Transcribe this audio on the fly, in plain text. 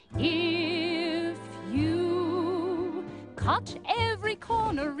cut every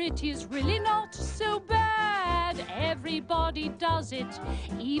corner, it is really not so bad. Everybody does it,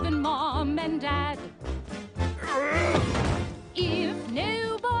 even mom and dad. If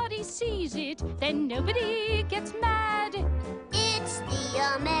nobody sees it, then nobody gets mad. It's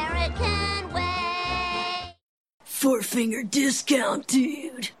the American way. Four-finger discount,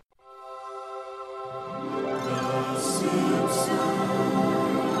 dude.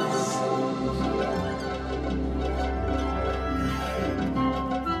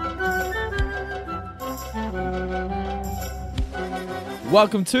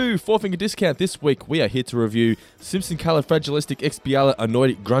 Welcome to Four Finger Discount. This week we are here to review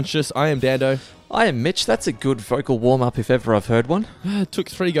Simpsoncalifragilisticexpialidocious. I am Dando. I am Mitch. That's a good vocal warm-up if ever I've heard one. It took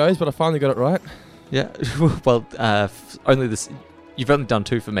 3 goes, but I finally got it right. Yeah, well, only this. You've only done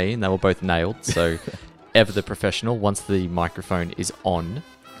 2 for me, and they were both nailed. So, ever the professional. Once the microphone is on,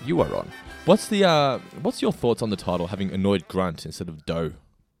 you are on. What's your thoughts on the title, having annoyed grunt instead of doe?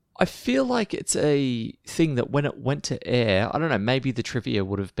 I feel like it's a thing that when it went to air, I don't know, maybe the trivia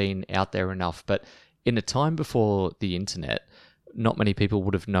would have been out there enough, but in a time before the internet, not many people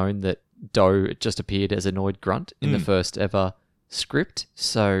would have known that doe just appeared as annoyed grunt in the first ever script.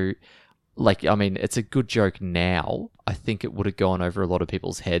 So, it's a good joke now. I think it would have gone over a lot of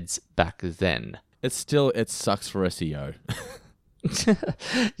people's heads back then. It sucks for SEO.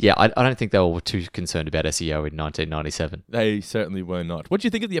 Yeah, I don't think they were too concerned about SEO in 1997. They certainly were not. What do you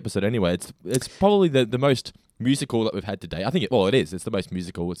think of the episode anyway? It's probably the most musical that we've had today. I think it is. It's the most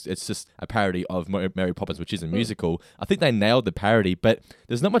musical. It's just a parody of Mary Poppins, which is a musical. I think they nailed the parody, but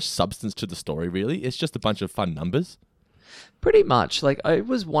there's not much substance to the story, really. It's just a bunch of fun numbers. Pretty much. I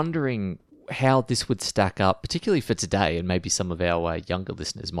was wondering how this would stack up, particularly for today, and maybe some of our younger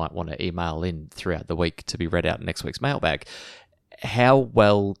listeners might want to email in throughout the week to be read out in next week's mailbag. How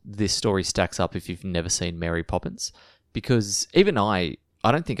well this story stacks up if you've never seen Mary Poppins. Because even I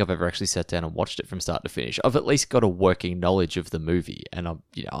don't think I've ever actually sat down and watched it from start to finish. I've at least got a working knowledge of the movie, and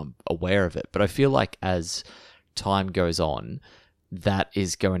I'm aware of it. But I feel like as time goes on, that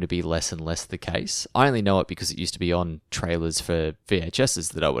is going to be less and less the case. I only know it because it used to be on trailers for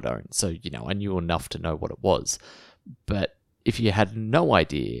VHSs that I would own. So, I knew enough to know what it was. But if you had no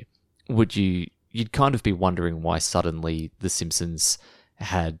idea, you'd kind of be wondering why suddenly The Simpsons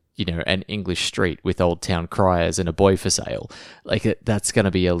had, an English street with old town criers and a boy for sale. That's going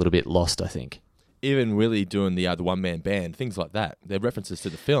to be a little bit lost, I think. Even Willie doing the one-man band, things like that. They're references to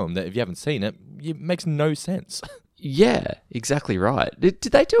the film that if you haven't seen it, it makes no sense. Yeah, exactly right. Did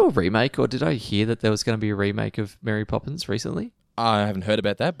they do a remake, or did I hear that there was going to be a remake of Mary Poppins recently? I haven't heard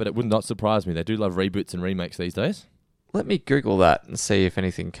about that, but it would not surprise me. They do love reboots and remakes these days. Let me Google that and see if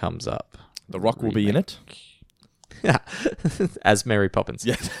anything comes up. The Rock will be in it. As Mary Poppins.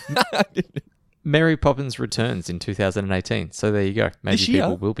 Yes. Mary Poppins returns in 2018. So there you go. Maybe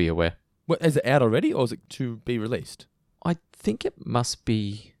people will be aware. What, is it out already, or is it to be released? I think it must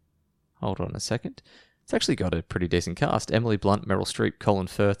be... Hold on a second. It's actually got a pretty decent cast. Emily Blunt, Meryl Streep, Colin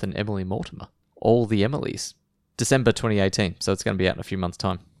Firth, and Emily Mortimer. All the Emilys. December 2018. So it's going to be out in a few months'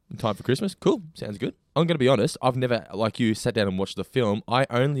 time. In time for Christmas? Cool. Sounds good. I'm going to be honest. I've never, like you, sat down and watched the film. I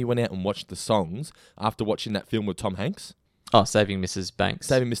only went out and watched the songs after watching that film with Tom Hanks. Oh, Saving Mrs. Banks.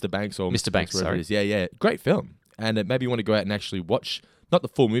 Saving Mr. Banks or Mr. Banks, whatever sorry. it is. Yeah. Great film. And it made me want to go out and actually watch, not the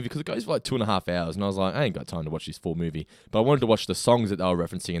full movie, because it goes for 2.5 hours. And I was like, I ain't got time to watch this full movie. But I wanted to watch the songs that they were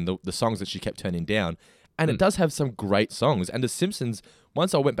referencing and the songs that she kept turning down. And it does have some great songs. And The Simpsons,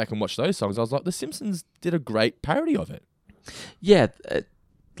 once I went back and watched those songs, I was like, The Simpsons did a great parody of it. Yeah,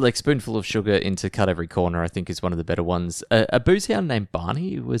 Spoonful of Sugar into Cut Every Corner, I think, is one of the better ones. A boozehound named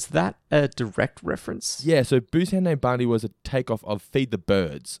Barney, was that a direct reference? Yeah, so Boozehound Named Barney was a takeoff of Feed the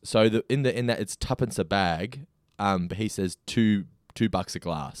Birds. So in that it's tuppence a bag, but he says $2 a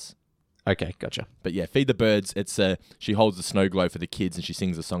glass. Okay, gotcha. But yeah, Feed the Birds, it's she holds the snow globe for the kids and she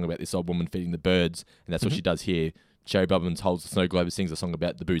sings a song about this old woman feeding the birds, and that's what she does here. Sherry Bubbins holds the snow globe and sings a song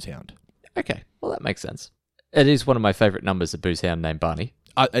about the Boozehound. Okay, well that makes sense. It is one of my favourite numbers, A Boozehound Named Barney.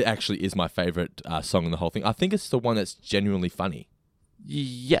 It actually is my favourite song in the whole thing. I think it's the one that's genuinely funny.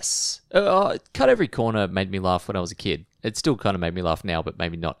 Yes. Cut Every Corner made me laugh when I was a kid. It still kind of made me laugh now, but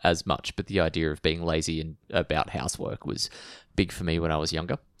maybe not as much. But the idea of being lazy and about housework was big for me when I was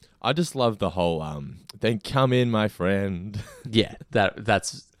younger. I just love the whole, then come in, my friend. Yeah,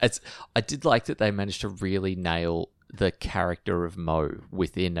 I did like that they managed to really nail the character of Moe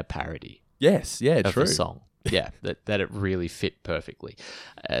within a parody. Yes, yeah, of true. The song. Yeah, that it really fit perfectly.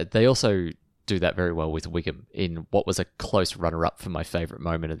 They also do that very well with Wiggum in what was a close runner-up for my favourite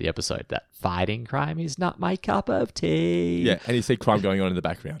moment of the episode, that fighting crime is not my cup of tea. Yeah, and you see crime going on in the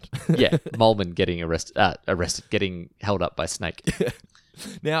background. Yeah, Molman getting arrested, getting held up by Snake.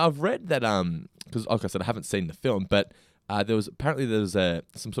 Now, I've read that, because like I said, I haven't seen the film, but there was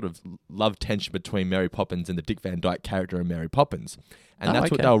some sort of love tension between Mary Poppins and the Dick Van Dyke character in Mary Poppins. And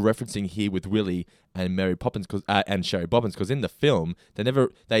that's what they were referencing here with Willie and Mary Poppins and Sherry Bobbins, because in the film,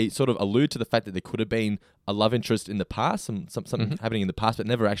 they sort of allude to the fact that there could have been a love interest in the past, something happening in the past, but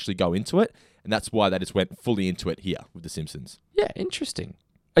never actually go into it. And that's why they just went fully into it here with The Simpsons. Yeah, interesting.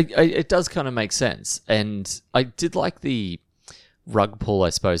 It does kind of make sense. And I did like the rug pull,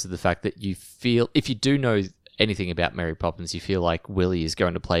 I suppose, of the fact that you feel, if you do know anything about Mary Poppins, you feel like Willie is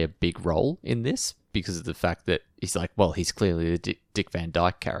going to play a big role in this because of the fact that he's like, well, he's clearly the Dick Van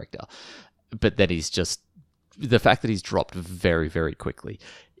Dyke character. But then he's just, the fact that he's dropped very, very quickly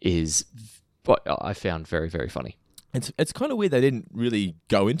is what I found very, very funny. It's kind of weird they didn't really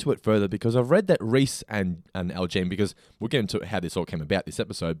go into it further, because I've read that Reese and Elgin, because we'll get into how this all came about this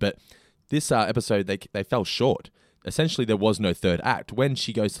episode, but this episode, they fell short. Essentially, there was no third act. When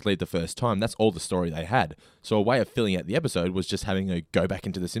she goes to leave the first time, that's all the story they had. So a way of filling out the episode was just having her go back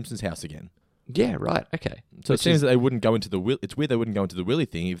into the Simpsons house again. Yeah, right. Okay. So it seems that they wouldn't go into it's weird they wouldn't go into the Willie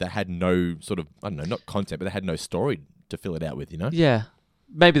thing if they had no sort of, I don't know, not content, but they had no story to fill it out with, you know? Yeah.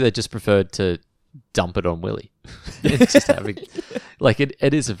 Maybe they just preferred to dump it on Willie. It's just having, like,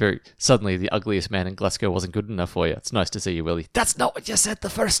 it is a very, suddenly the ugliest man in Glasgow wasn't good enough for you. It's nice to see you, Willie. That's not what you said the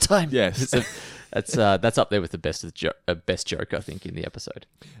first time. Yes. That's up there with the best joke, I think, in the episode.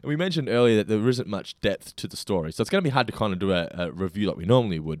 And we mentioned earlier that there isn't much depth to the story, so it's going to be hard to kind of do a review like we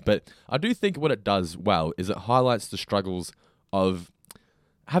normally would. But I do think what it does well is it highlights the struggles of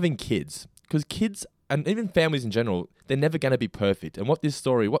having kids, because kids and even families in general, they're never going to be perfect. And what this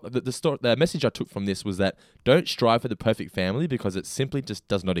story, the message I took from this was that don't strive for the perfect family, because it simply just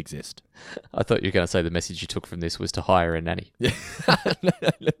does not exist. I thought you were going to say the message you took from this was to hire a nanny. Yeah.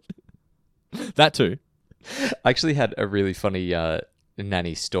 That too. I actually had a really funny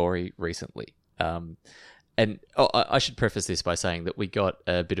nanny story recently. And I should preface this by saying that we got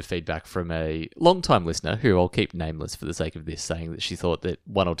a bit of feedback from a long-time listener, who I'll keep nameless for the sake of this, saying that she thought that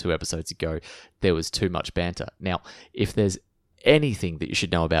 1 or 2 episodes ago there was too much banter. Now, if there's anything that you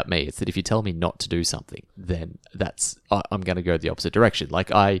should know about me, it's that if you tell me not to do something, then I'm going to go the opposite direction.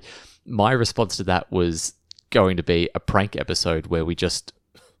 Like my response to that was going to be a prank episode where we just,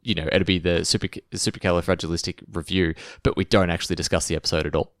 you know, it'll be the supercalifragilistic review, but we don't actually discuss the episode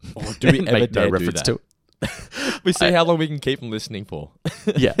at all. Or do we ever make dare no reference do that? to it? We see how long we can keep them listening for.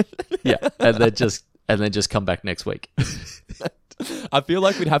 Yeah, and then just come back next week. I feel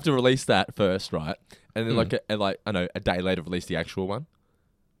like we'd have to release that first, right? And then a day later release the actual one.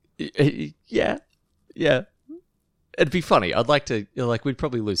 Yeah. It'd be funny. I'd like to, we'd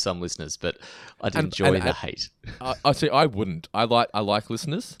probably lose some listeners, but I'd enjoy the hate. I see. I wouldn't. I like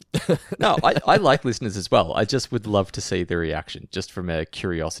listeners. No, I like listeners as well. I just would love to see the reaction, just from a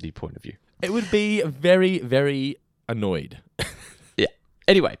curiosity point of view. It would be very, very annoyed. Yeah.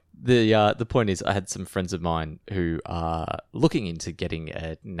 Anyway, the point is, I had some friends of mine who are looking into getting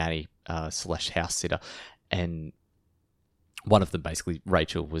a nanny / house sitter, and one of them, basically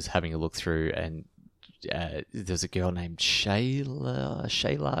Rachel, was having a look through, and there's a girl named Shayla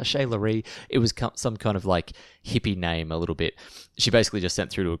Ree. It was some kind of like hippie name a little bit. She basically just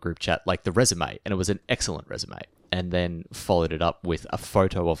sent through to a group chat like the resume, and it was an excellent resume, and then followed it up with a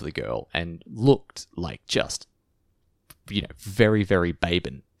photo of the girl, and looked like just, you know, very, very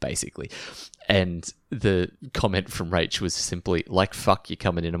babin, basically. And the comment from Rach was simply like, "Fuck, you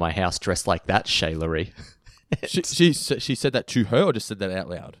coming into my house dressed like that, Shayla Ree." She said that to her, or just said that out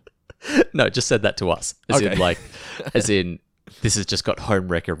loud? No, just said that to us. Okay. As in, this has just got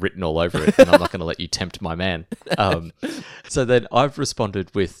homewrecker written all over it, and I'm not going to let you tempt my man. So then I've responded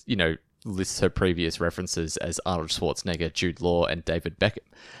with, you know, lists her previous references as Arnold Schwarzenegger, Jude Law, and David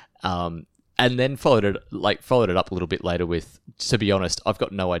Beckham. And then followed it up a little bit later with, to be honest, I've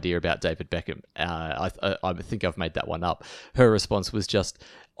got no idea about David Beckham. I think I've made that one up. Her response was just,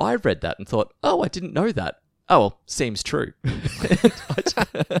 I read that and thought, oh, I didn't know that. Oh, well, seems true.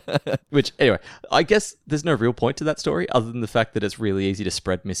 Which, anyway, I guess there's no real point to that story other than the fact that it's really easy to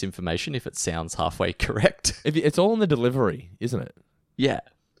spread misinformation if it sounds halfway correct. It's all in the delivery, isn't it? Yeah,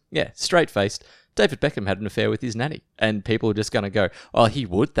 straight-faced. David Beckham had an affair with his nanny, and people are just going to go, oh, he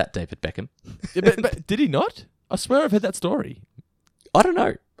would, that David Beckham. Yeah, but did he not? I swear I've heard that story. I don't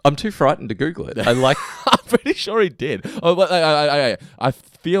know. I'm too frightened to Google it. I'm pretty sure he did. I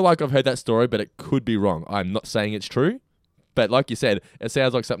feel like I've heard that story, but it could be wrong. I'm not saying it's true, But like you said, it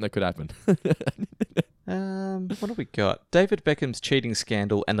sounds like something that could happen. What have we got? David Beckham's cheating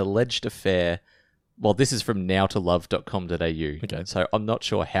scandal and alleged affair. Well, this is from nowtolove.com.au. Okay. So I'm not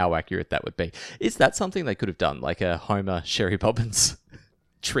sure how accurate that would be. Is that something they could have done? Like a Homer Sherry Bobbins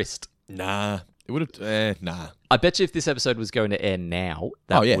tryst? Nah. It would have... nah. I bet you if this episode was going to air now,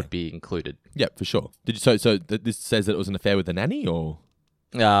 that yeah. would be included. Yeah, for sure. Did you? So this says that it was an affair with the nanny, or?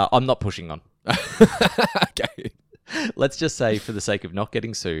 I'm not pushing on. Okay. Let's just say, for the sake of not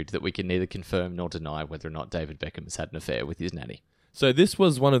getting sued, that we can neither confirm nor deny whether or not David Beckham has had an affair with his nanny. So this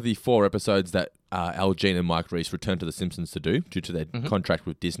was one of the 4 episodes that Al Jean and Mike Reiss returned to The Simpsons to do due to their contract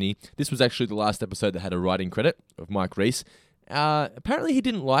with Disney. This was actually the last episode that had a writing credit of Mike Reiss. Apparently he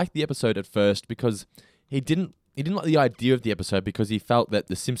didn't like the episode at first because he didn't like the idea of the episode because he felt that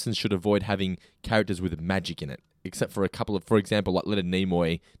The Simpsons should avoid having characters with magic in it. Except for a couple of, for example, like Leonard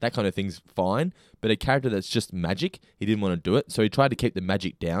Nimoy, that kind of thing's fine. But a character that's just magic, he didn't want to do it. So he tried to keep the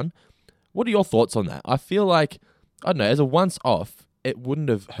magic down. What are your thoughts on that? I feel like, I don't know, as a once-off, it wouldn't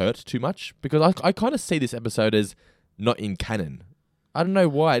have hurt too much. Because I kind of see this episode as not in canon. I don't know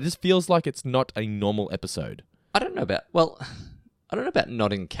why. It just feels like it's not a normal episode. I don't know about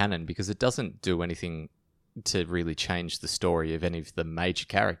not in canon because it doesn't do anything to really change the story of any of the major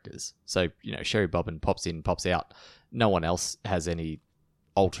characters. So, Sherry Bobbin pops in, pops out. No one else has any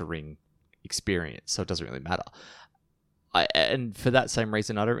altering experience, so it doesn't really matter. And for that same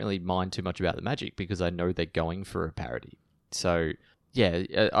reason, I don't really mind too much about the magic because I know they're going for a parody. So, yeah,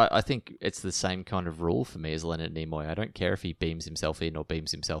 I think it's the same kind of rule for me as Leonard Nimoy. I don't care if he beams himself in or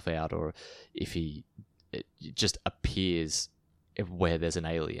beams himself out or if he just appears where there's an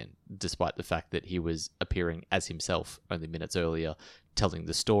alien, despite the fact that he was appearing as himself only minutes earlier, telling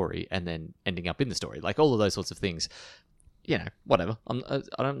the story and then ending up in the story. Like all of those sorts of things, whatever.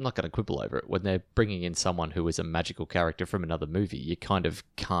 I'm not going to quibble over it. When they're bringing in someone who is a magical character from another movie, you kind of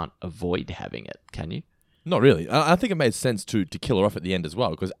can't avoid having it, can you? Not really. I think it made sense to kill her off at the end as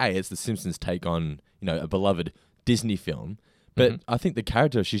well, because A, it's The Simpsons' take on, a beloved Disney film. But I think the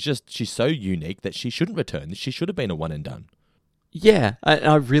character, she's so unique that she shouldn't return. She should have been a one and done. Yeah,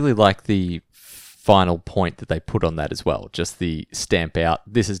 I really like the final point that they put on that as well. Just the stamp out,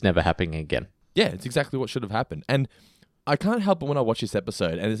 this is never happening again. Yeah, it's exactly what should have happened. And I can't help but when I watch this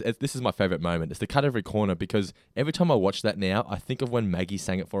episode, and this is my favourite moment, it's the cut every corner, because every time I watch that now, I think of when Maggie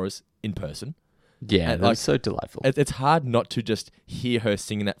sang it for us in person. Yeah, that was so delightful. It's hard not to just hear her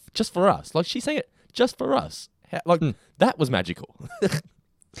singing that just for us. Like, she sang it just for us. That was magical.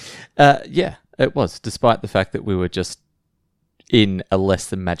 Yeah, it was, despite the fact that we were just in a less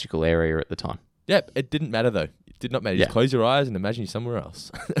than magical area at the time. Yep, it didn't matter though. It did not matter. Yeah. Just close your eyes and imagine you're somewhere else.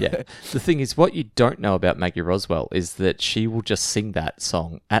 Yeah. The thing is, what you don't know about Maggie Roswell is that she will just sing that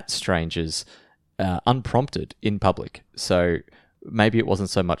song at strangers unprompted in public. So maybe it wasn't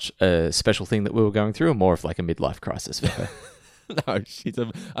so much a special thing that we were going through, or more of like a midlife crisis for her. No, she's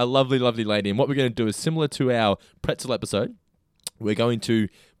a lovely, lovely lady. And what we're going to do is similar to our pretzel episode. We're going to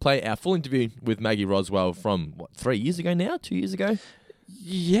play our full interview with Maggie Roswell from, 3 years ago now? 2 years ago?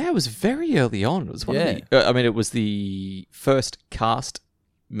 Yeah, it was very early on. It was one of the... it was the first cast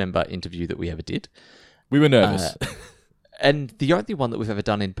member interview that we ever did. We were nervous. And the only one that we've ever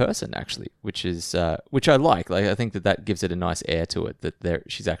done in person, actually, which I like. Like, I think that gives it a nice air to it, that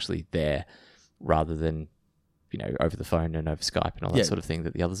she's actually there rather than, over the phone and over Skype and all that sort of thing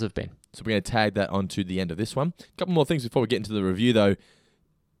that the others have been. So we're going to tag that onto the end of this one. A couple more things before we get into the review, though.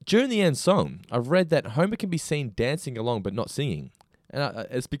 During the end song, I've read that Homer can be seen dancing along but not singing. And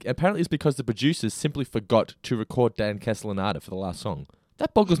apparently it's because the producers simply forgot to record Dan Castellaneta for the last song.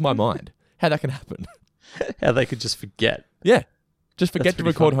 That boggles my mind, how that can happen. How they could just forget. Yeah, just forget to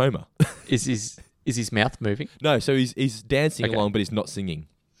record funny. Homer. Is his mouth moving? No, so he's dancing along, but he's not singing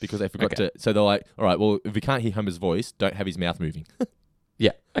because they forgot to. So they're like, all right, well, if we can't hear Homer's voice, don't have his mouth moving.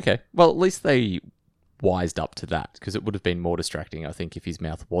 Yeah, okay. Well, at least they wised up to that, because it would have been more distracting, I think, if his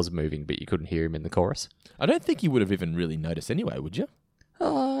mouth was moving, but you couldn't hear him in the chorus. I don't think you would have even really noticed anyway, would you?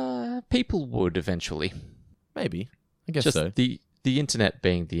 People would eventually. Maybe. I guess Just so. the internet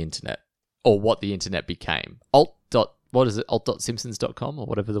being the internet, or what the internet became. alt.simpsons.com or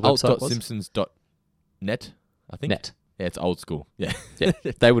whatever the website was. alt.simpsons.net, I think. Net. Yeah, it's old school. Yeah. Yeah,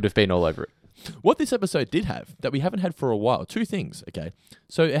 they would have been all over it. What this episode did have, that we haven't had for a while, 2 things, okay?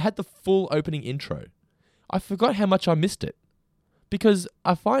 So it had the full opening intro. I forgot how much I missed it. Because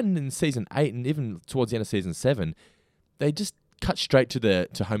I find in season 8 and even towards the end of season 7, they just cut straight to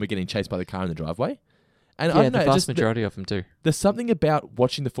Homer getting chased by the car in the driveway. And I don't know, the vast majority of them do. There's something about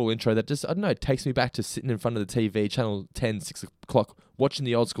watching the full intro that just, I don't know, it takes me back to sitting in front of the TV, channel 10, 6 o'clock, watching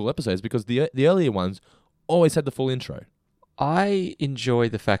the old school episodes, because the earlier ones always had the full intro. I enjoy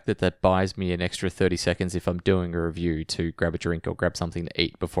the fact that that buys me an extra 30 seconds if I'm doing a review to grab a drink or grab something to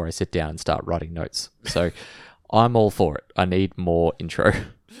eat before I sit down and start writing notes. So I'm all for it. I need more intro.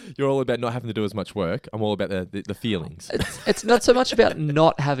 You're all about not having to do as much work. I'm all about the feelings. It's not so much about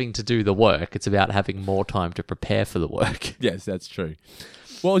not having to do the work. It's about having more time to prepare for the work. Yes, that's true.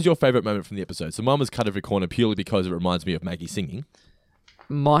 What was your favourite moment from the episode? So mine was Cut Every Corner purely because it reminds me of Maggie singing.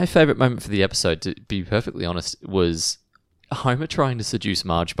 My favourite moment for the episode, to be perfectly honest, was Homer trying to seduce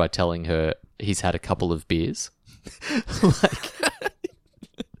Marge by telling her he's had a couple of beers.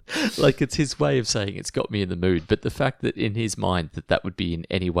 Like it's his way of saying it's got me in the mood. But the fact that in his mind that would be in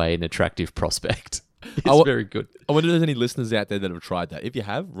any way an attractive prospect is very good. I wonder if there's any listeners out there that have tried that. If you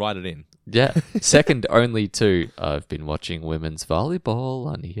have, write it in. Yeah. Second only to, I've been watching women's volleyball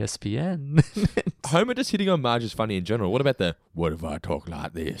on ESPN. Homer just hitting on Marge is funny in general. What about the, what if I talk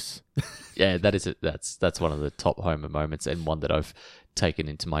like this? Yeah, that is it. That's one of the top Homer moments and one that I've taken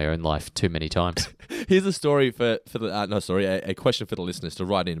into my own life too many times. Here's a story a question for the listeners to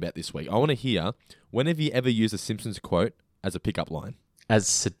write in about this week. I want to hear, when have you ever used a Simpsons quote as a pickup line? As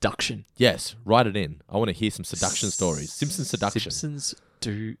seduction. Yes, write it in. I want to hear some seduction stories. Simpsons seduction. Simpsons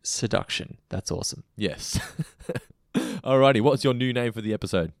do seduction. That's awesome. Yes. Alrighty, what's your new name for the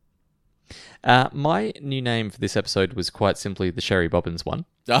episode? My new name for this episode was quite simply the Sherry Bobbins one.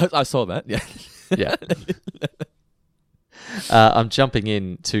 I saw that, yeah. Yeah. I'm jumping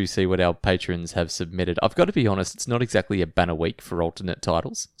in to see what our patrons have submitted. I've got to be honest, it's not exactly a banner week for alternate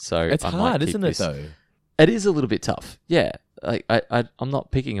titles. So it's hard, isn't it, though? It is a little bit tough. Yeah. I'm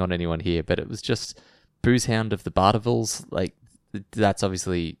not picking on anyone here, but it was just Booze Hound of the Bartervilles. Like, that's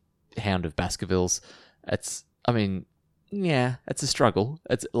obviously Hound of Baskervilles. It's a struggle.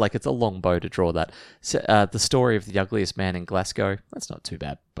 It's a long bow to draw that. So, The Story of the Ugliest Man in Glasgow. That's not too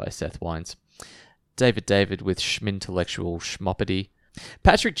bad, by Seth Wines. David with Schmintellectual Schmoppity.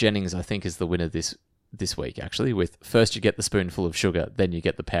 Patrick Jennings, I think, is the winner this week, actually, with first you get the spoonful of sugar, then you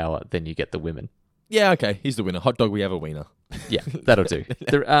get the power, then you get the women. Yeah, okay, he's the winner. Hot dog, we have a wiener. Yeah, that'll do.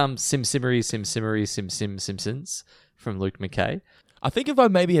 The Simpsons from Luke McKay. I think if I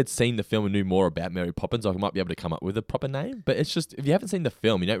maybe had seen the film and knew more about Mary Poppins, I might be able to come up with a proper name. But it's just, if you haven't seen the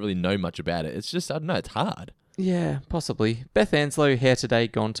film, you don't really know much about it. It's just, I don't know, it's hard. Yeah, possibly. Beth Anslow, Hair Today,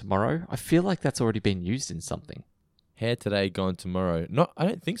 Gone Tomorrow. I feel like that's already been used in something. Hair Today, Gone Tomorrow. I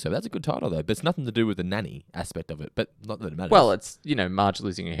don't think so. That's a good title, though. But it's nothing to do with the nanny aspect of it. But not that it matters. Well, it's, Marge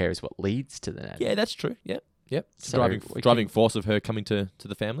losing her hair is what leads to the nanny. Yeah, that's true. Yep. So driving force of her coming to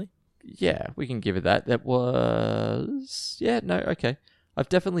the family. Yeah, we can give it that. That was... Yeah, no, okay. I've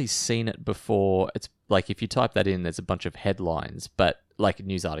definitely seen it before. It's like if you type that in, there's a bunch of headlines, but like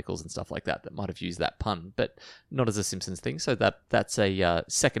news articles and stuff like that might have used that pun, but not as a Simpsons thing. So that's a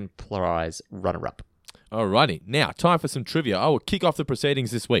second prize runner-up. Alrighty. Now, time for some trivia. I will kick off the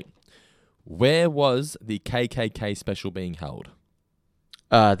proceedings this week. Where was the KKK special being held?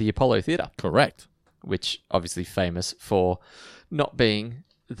 The Apollo Theatre. Correct. Which obviously famous for not being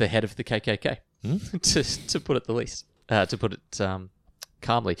the head of the KKK, to put it the least. To put it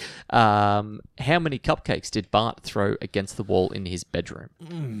calmly. How many cupcakes did Bart throw against the wall in his bedroom?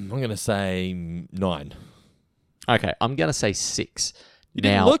 I'm going to say 9. Okay, I'm going to say 6. You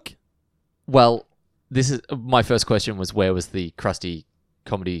didn't look? Well, this is my first question was where was the Krusty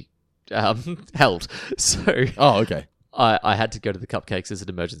comedy held? So, oh, okay. I had to go to the cupcakes as an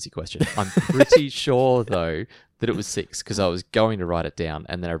emergency question. I'm pretty sure, though, that it was 6 because I was going to write it down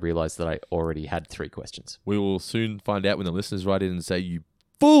and then I realised that I already had 3 questions. We will soon find out when the listeners write in and say, you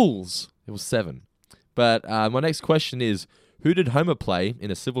fools! It was 7. But my next question is, who did Homer play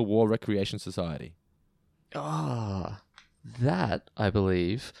in a Civil War Recreation Society? That, I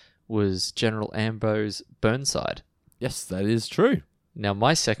believe, was General Ambrose Burnside. Yes, that is true. Now,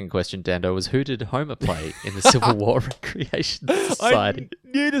 my second question, Dando, was who did Homer play in the Civil War Recreation Society? I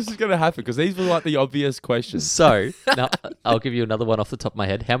knew this was going to happen because these were like the obvious questions. So, now I'll give you another one off the top of my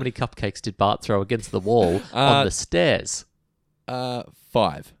head. How many cupcakes did Bart throw against the wall on the stairs? 5.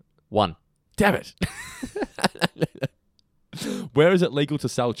 1. Damn it. Where is it legal to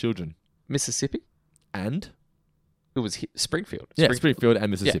sell children? Mississippi. And? It was Springfield. Yeah, Springfield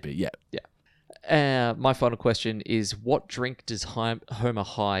and Mississippi. Yeah. My final question is, what drink does Homer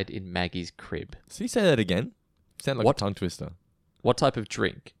hide in Maggie's crib? So you say that again? Sound like a tongue twister. What type of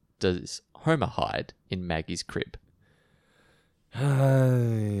drink does Homer hide in Maggie's crib? It's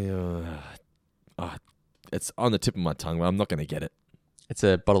on the tip of my tongue, but I'm not going to get it. It's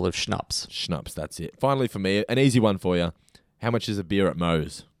a bottle of schnapps. Schnapps, that's it. Finally for me, an easy one for you. How much is a beer at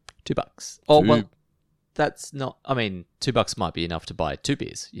Moe's? $2. Oh, well, that's not. I mean, $2 might be enough to buy 2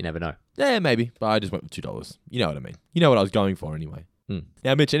 beers. You never know. Yeah, maybe. But I just went with $2. You know what I mean. You know what I was going for anyway.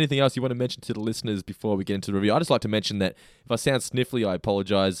 Now, Mitch, anything else you want to mention to the listeners before we get into the review? I'd just like to mention that if I sound sniffly, I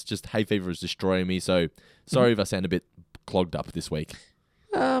apologise. Just hay fever is destroying me, so sorry if I sound a bit clogged up this week.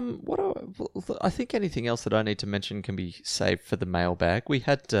 I think anything else that I need to mention can be saved for the mailbag. We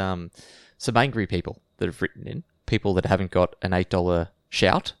had some angry people that have written in, people that haven't got an $8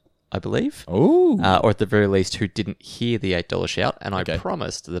 shout, I believe. Oh. Or at the very least, who didn't hear the $8 shout. And Okay. I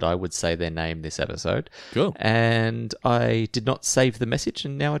promised that I would say their name this episode. Cool. And I did not save the message,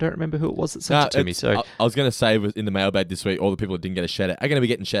 and now I don't remember who it was that sent it to me. So I was going to say in the mailbag this week, all the people that didn't get a shout out are going to be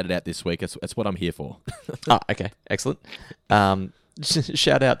getting shouted out this week. That's what I'm here for. okay, excellent.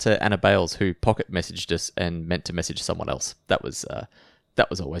 Shout out to Anna Bales, who pocket messaged us and meant to message someone else. That was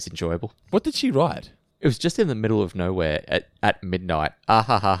always enjoyable. What did she write? It was just in the middle of nowhere at midnight. Ah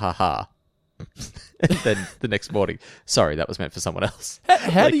ha ha ha ha. And then the next morning, sorry, that was meant for someone else.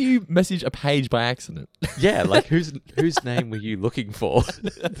 How do you message a page by accident? Yeah, like whose name were you looking for?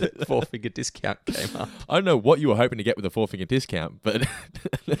 The 4-finger discount came up. I don't know what you were hoping to get with a 4-finger discount, but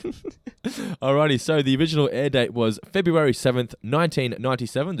alrighty. So the original air date was February 7th,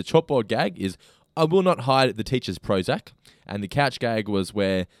 1997. The chalkboard gag is "I will not hide the teacher's Prozac," and the couch gag was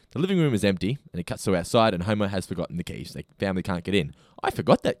where the living room is empty and it cuts to outside and Homer has forgotten the keys. The family can't get in. I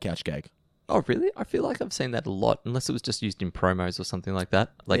forgot that couch gag. Oh, really? I feel like I've seen that a lot, unless it was just used in promos or something like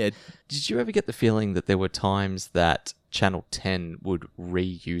that. Like, Yeah. Did you ever get the feeling that there were times that Channel 10 would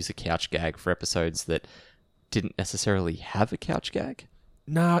reuse a couch gag for episodes that didn't necessarily have a couch gag?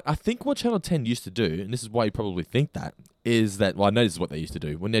 Nah, I think what Channel 10 used to do, and this is why you probably think that, is that, well, I know this is what they used to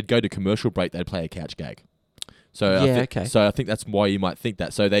do. When they'd go to commercial break, they'd play a couch gag. So Yeah, okay. So I think that's why you might think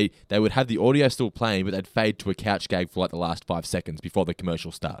that. So they would have the audio still playing, but they'd fade to a couch gag for like the last 5 seconds before the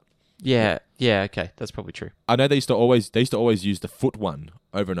commercials start. Yeah, okay, that's probably true. I know they used to always use the foot one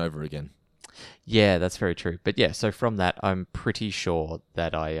over and over again. Yeah, that's very true. But yeah, so from that, I'm pretty sure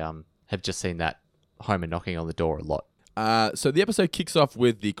that I have just seen that Homer knocking on the door a lot. So the episode kicks off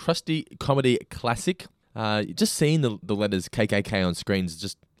with the Krusty Comedy Classic. Just seeing the letters KKK on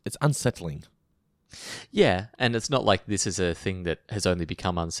screens, it's unsettling. Yeah, and it's not like this is a thing that has only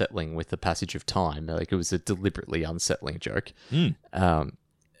become unsettling with the passage of time. Like, it was a deliberately unsettling joke.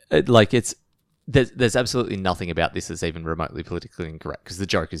 There's absolutely nothing about this that's even remotely politically incorrect, because the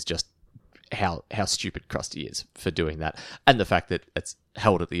joke is just how stupid Krusty is for doing that, and the fact that it's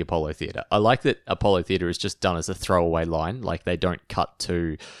held at the Apollo Theatre. I like that Apollo Theatre is just done as a throwaway line, like they don't cut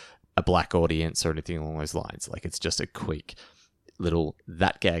to a black audience or anything along those lines. Like, it's just a quick little,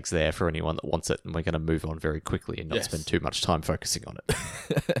 that gag's there for anyone that wants it, and we're going to move on very quickly and not spend too much time focusing on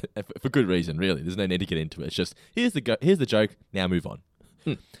it. For good reason, really. There's no need to get into it. It's just, here's the joke, now move on.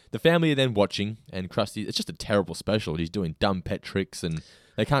 The family are then watching, and Krusty, it's just a terrible special. He's doing dumb pet tricks, and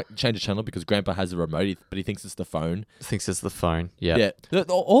they can't change the channel because Grandpa has a remote, but he thinks it's the phone. Thinks it's the phone, yeah. Yeah.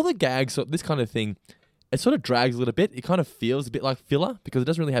 All the gags, this kind of thing, it sort of drags a little bit. It kind of feels a bit like filler because it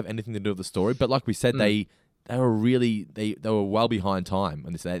doesn't really have anything to do with the story. But like we said, they were well behind time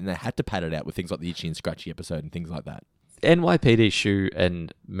on this, and they had to pad it out with things like the Itchy and Scratchy episode and things like that. NYPD Shoe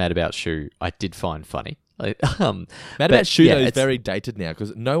and Mad About Shoe, I did find funny. Mad About Shoe though, is very dated now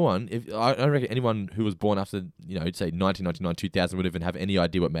because no one, I don't reckon anyone who was born after, say 1999, 2000 would even have any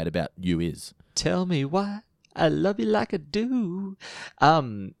idea what Mad About You is. Tell me why I love you like I do.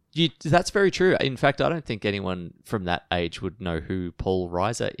 That's very true. In fact, I don't think anyone from that age would know who Paul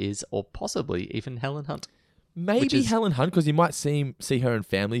Reiser is, or possibly even Helen Hunt. Maybe Helen Hunt, because you might see her in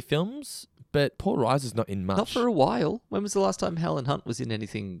family films, but Paul Reiser's not in much. Not for a while. When was the last time Helen Hunt was in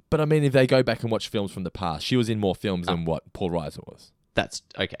anything? But I mean, if they go back and watch films from the past, she was in more films than what Paul Reiser was. That's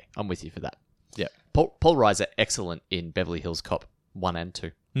okay. I'm with you for that. Yeah. Paul Reiser, excellent in Beverly Hills Cop 1 and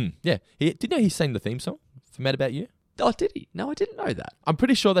 2. Yeah. Did you know he sang the theme song for Mad About You? Oh, did he? No, I didn't know that. I'm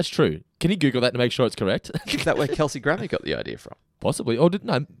pretty sure that's true. Can you Google that to make sure it's correct? Is that where Kelsey Grammer got the idea from? Possibly. Or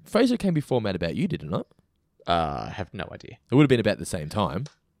no, Fraser came before Mad About You, did it not? I have no idea. It would have been about the same time.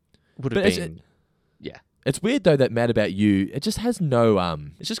 Would have been... Yeah. It's weird though that Mad About You, it just has no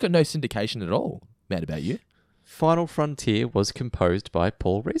it's just got no syndication at all. Mad About You. Final Frontier was composed by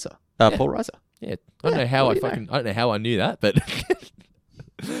Paul Reiser. Paul Reiser. Yeah. I don't know how I knew that, but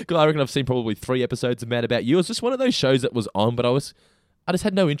because I reckon I've seen probably 3 episodes of Mad About You. It was just one of those shows that was on, but I just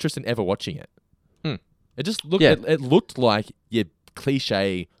had no interest in ever watching it. It just looked it looked like your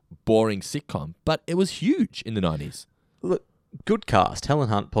cliche boring sitcom, but it was huge in the 90s. Look, good cast. Helen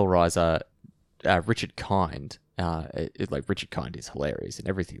Hunt, Paul Reiser, Richard Kind. Like Richard Kind is hilarious in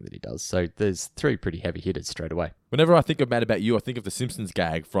everything that he does. So there's 3 pretty heavy hitters straight away. Whenever I think of Mad About You, I think of the Simpsons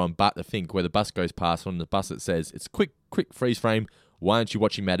gag from Bart the Fink, where the bus goes past on the bus it says, it's quick freeze frame, why aren't you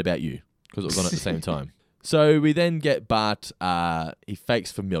watching Mad About You? Because it was on at the same time. So we then get Bart, he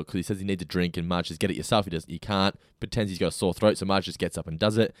fakes for milk because he says he needs a drink, and Marge says, get it yourself. He can't, pretends he's got a sore throat, so Marge just gets up and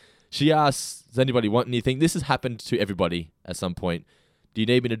does it. She asks, does anybody want anything? This has happened to everybody at some point. Do you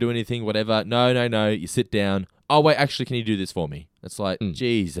need me to do anything? Whatever. No. You sit down. Oh, wait, actually, can you do this for me? It's like,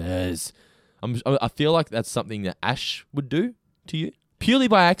 Jesus. I feel like that's something that Ash would do to you. Purely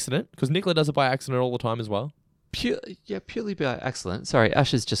by accident, because Nicola does it by accident all the time as well. Purely by accident. Sorry,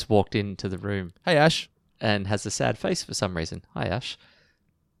 Ash has just walked into the room. Hey, Ash. And has a sad face for some reason. Hi, Ash.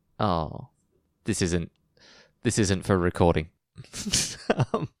 Oh, this isn't for recording.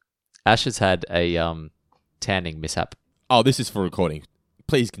 Ash has had a tanning mishap. Oh, this is for recording.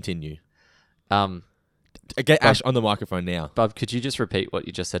 Please continue. Get Ash on the microphone now. Bub, could you just repeat what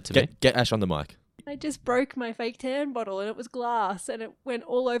you just said to me? Get Ash on the mic. I just broke my fake tan bottle and it was glass and it went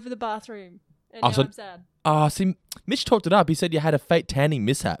all over the bathroom. And now I'm sad. See, Mitch talked it up. He said you had a fake tanning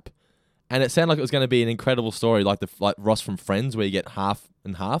mishap. And it sounded like it was going to be an incredible story like Ross from Friends where you get half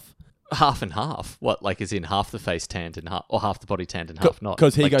and half. Half and half? What, like as in half the face tanned and half, or half the body tanned and half not?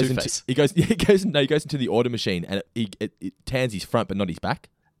 Because he like goes into the auto machine and it tans his front but not his back.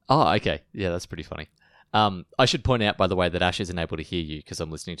 Oh, okay. Yeah, that's pretty funny. I should point out, by the way, that Ash isn't able to hear you because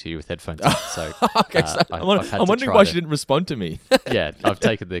I'm listening to you with headphones on. So, okay, I'm wondering why she didn't respond to me. Yeah, I've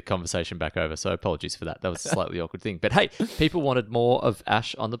taken the conversation back over, so apologies for that. That was a slightly awkward thing. But hey, people wanted more of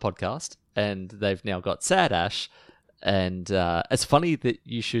Ash on the podcast, and they've now got Sad Ash. And it's funny that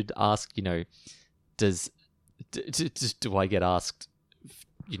you should ask, do I get asked,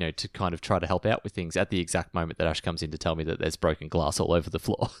 to kind of try to help out with things at the exact moment that Ash comes in to tell me that there's broken glass all over the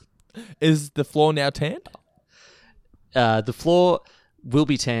floor. Is the floor now tanned? The floor will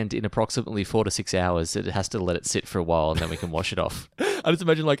be tanned in approximately 4 to 6 hours. It has to let it sit for a while and then we can wash it off. I just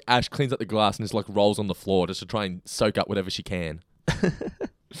imagine like Ash cleans up the glass and just like rolls on the floor just to try and soak up whatever she can.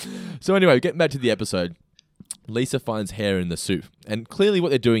 So anyway, getting back to the episode. Lisa finds hair in the soup. And clearly what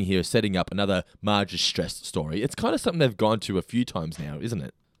they're doing here is setting up another Marge is stressed story. It's kind of something they've gone to a few times now, isn't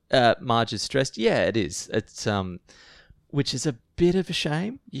it? Marge is stressed? Yeah, it is. It's which is a bit of a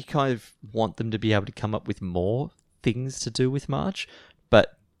shame. You kind of want them to be able to come up with more things to do with Marge.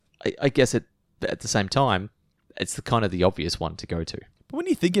 But I guess at the same time, it's the kind of the obvious one to go to. But when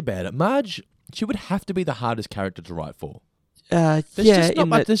you think about it, Marge, she would have to be the hardest character to write for.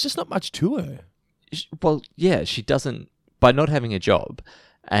 There's just not much to her. Well, yeah, she doesn't, by not having a job,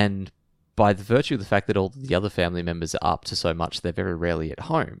 and by the virtue of the fact that all the other family members are up to so much, they're very rarely at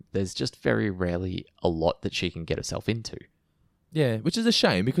home. There's just very rarely a lot that she can get herself into. Yeah, which is a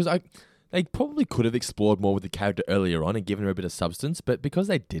shame because they probably could have explored more with the character earlier on and given her a bit of substance, but because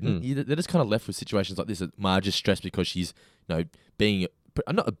they didn't, they're just kind of left with situations like this. That Marge is stressed because she's, being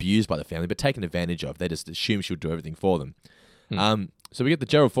not abused by the family, but taken advantage of. They just assume she'll do everything for them. So we get the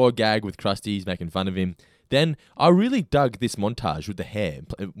Gerald Ford gag with Krusty, he's making fun of him. Then I really dug this montage with the hair,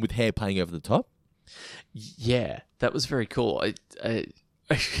 with hair playing over the top. Yeah, that was very cool. I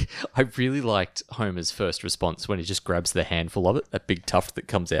really liked Homer's first response when he just grabs the handful of it, that big tuft that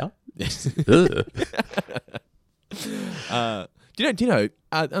comes out. Do you know?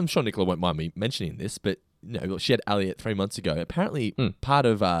 I'm sure Nicola won't mind me mentioning this, but she had Elliot 3 months ago. Apparently, part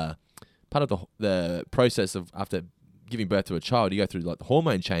of the process of after giving birth to a child, you go through like the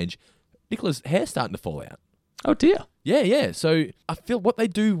hormone change. Nicola's hair's starting to fall out. Oh dear. Yeah. So I feel what they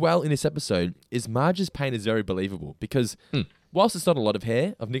do well in this episode is Marge's pain is very believable because whilst it's not a lot of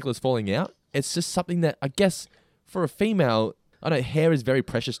hair of Nicola's falling out, it's just something that I guess for a female, hair is very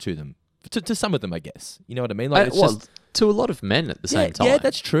precious to them. To some of them, I guess. You know what I mean? Like to a lot of men at the same time. Yeah,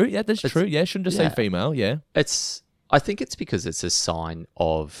 that's true. Yeah, that's true. Yeah, shouldn't just say female. Yeah. I think it's because it's a sign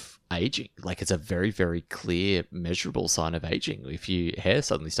of aging. Like it's a very, very clear, measurable sign of aging. If your hair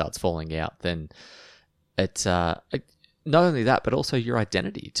suddenly starts falling out, then it's not only that, but also your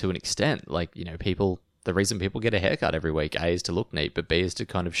identity to an extent. Like, the reason people get a haircut every week, A, is to look neat, but B, is to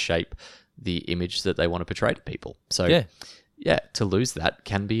kind of shape the image that they want to portray to people. So, yeah, to lose that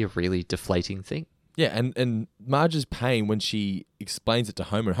can be a really deflating thing. Yeah, and Marge's pain when she explains it to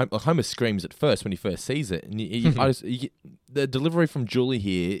Homer. Homer screams at first when he first sees it, and the delivery from Julie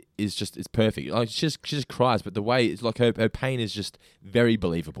here is perfect. Like she just cries, but the way it's like her pain is just very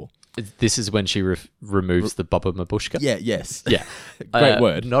believable. This is when she removes the Baba Mabushka. Yeah. Yes. Yeah. Great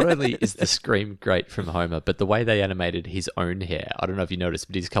word. Not only is the scream great from Homer, but the way they animated his own hair. I don't know if you noticed,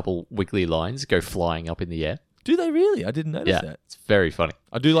 but his couple wiggly lines go flying up in the air. Do they really? I didn't notice Yeah, that. it's very funny.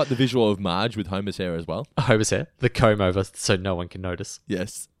 I do like the visual of Marge with Homer's hair as well. Homer's hair, the comb over so no one can notice.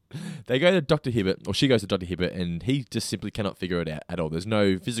 Yes. They go to Dr. Hibbert, or she goes to Dr. Hibbert, and he just simply cannot figure it out at all. There's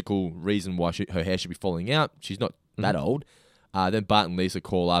no physical reason why her hair should be falling out. She's not that old. Then Bart and Lisa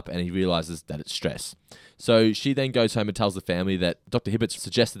call up, and he realizes that it's stress. So she then goes home and tells the family that Dr. Hibbert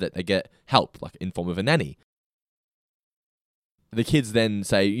suggested that they get help, like in form of a nanny. The kids then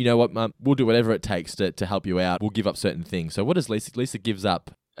say, you know what, Mum, we'll do whatever it takes to help you out. We'll give up certain things. So what does Lisa? Lisa gives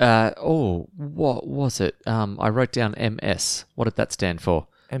up. What was it? I wrote down MS. What did that stand for?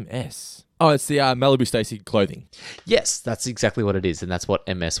 MS. Oh, it's the Malibu Stacy clothing. Yes, that's exactly what it is, and that's what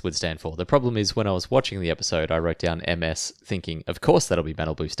MS would stand for. The problem is when I was watching the episode, I wrote down MS thinking, of course that'll be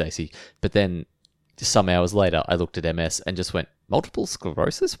Malibu Stacy, but then some hours later, I looked at MS and just went, multiple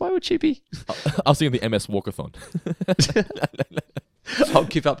sclerosis? Why would she be? I was thinking the MS Walkathon. I'll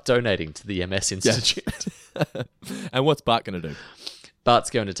give up donating to the MS Institute. And what's Bart going to do?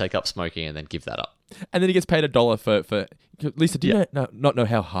 Bart's going to take up smoking and then give that up. And then he gets paid $1 for Lisa, do you not know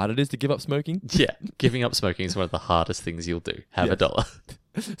how hard it is to give up smoking? Yeah, giving up smoking is one of the hardest things you'll do. Have $1.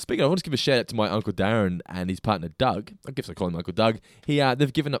 Speaking of, I want to give a shout out to my Uncle Darren and his partner Doug. I guess I call him Uncle Doug.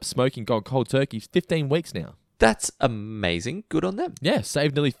 They've given up smoking, gone cold turkey, 15 weeks now. That's amazing. Good on them. Yeah,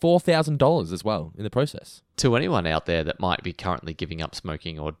 saved nearly $4,000 as well in the process. To anyone out there that might be currently giving up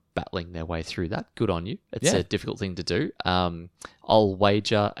smoking or battling their way through that, good on you. It's a difficult thing to do. I'll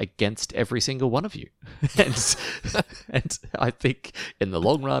wager against every single one of you. and I think in the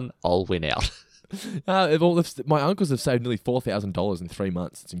long run, I'll win out. My uncles have saved nearly $4,000 in 3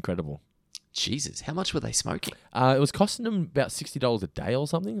 months. It's incredible. Jesus, how much were they smoking? It was costing them about $60 a day or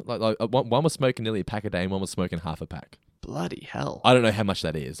something. Like one was smoking nearly a pack a day and one was smoking half a pack. Bloody hell. I don't know how much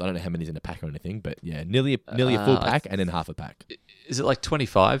that is. I don't know how many's in a pack or anything, but yeah, nearly a full pack and then half a pack. Is it like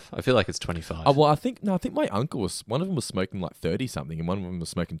 25? I feel like it's 25. Oh, well, I think my uncle one of them was smoking like 30 something and one of them was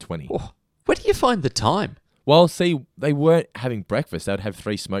smoking 20. Oh, where do you find the time? Well, see, they weren't having breakfast. They would have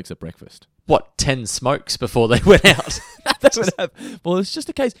 3 smokes at breakfast. What, 10 smokes before they went out? Well, it's just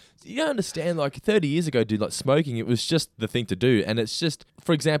a case. You don't understand, like 30 years ago, dude, like smoking, it was just the thing to do. And it's just,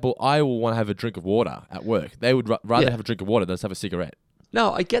 for example, I will want to have a drink of water at work. They would rather have a drink of water than just have a cigarette.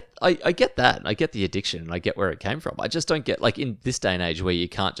 No, I get that. I get the addiction and I get where it came from. I just don't get, like, in this day and age where you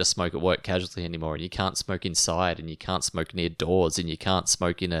can't just smoke at work casually anymore and you can't smoke inside and you can't smoke near doors and you can't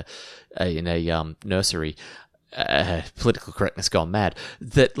smoke in a nursery. Political correctness gone mad.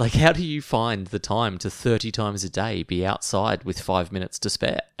 That, like, how do you find the time to 30 times a day be outside with 5 minutes to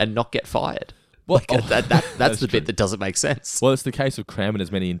spare and not get fired? Well, that's the bit that doesn't make sense. Well, it's the case of cramming as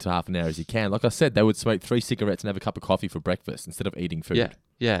many into half an hour as you can. Like I said, they would smoke 3 cigarettes and have a cup of coffee for breakfast instead of eating food.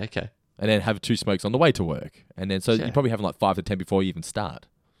 Yeah, okay. And then have 2 smokes on the way to work. And then so you're probably having like 5 to 10 before you even start.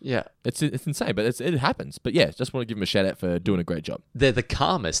 Yeah. It's insane, but it happens. But yeah, just want to give them a shout out for doing a great job. They're the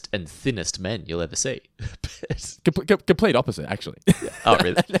calmest and thinnest men you'll ever see. Complete opposite, actually. Oh,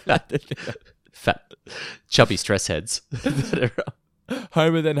 really? Fat, chubby stress heads.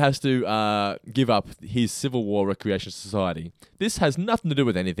 Homer then has to give up his Civil War Recreation Society. This has nothing to do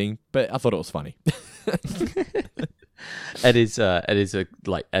with anything, but I thought it was funny. It is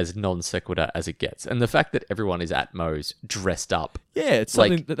like as non sequitur as it gets, and the fact that everyone is at Moe's dressed up. Yeah, it's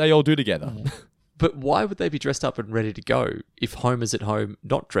something that they all do together. But why would they be dressed up and ready to go if Homer's at home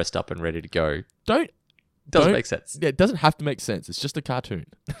not dressed up and ready to go? Doesn't make sense. Yeah, it doesn't have to make sense. It's just a cartoon.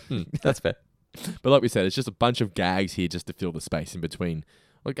 That's fair. But like we said, it's just a bunch of gags here just to fill the space in between.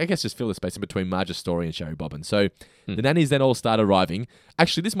 Like, I guess just fill the space in between Marge's story and Sherry Bobbin. So the nannies then all start arriving.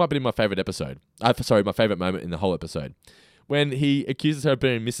 Actually, this might be my favourite episode. My favourite moment in the whole episode. When he accuses her of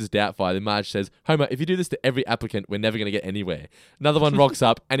being Mrs. Doubtfire, then Marge says, Homer, if you do this to every applicant, we're never going to get anywhere. Another one rocks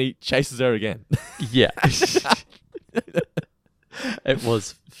up and he chases her again. Yeah. It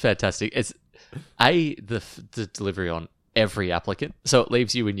was fantastic. It's the delivery on every applicant. So it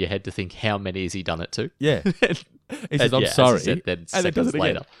leaves you in your head to think, how many has he done it to? Yeah. He says, I'm sorry. Said, then and it does it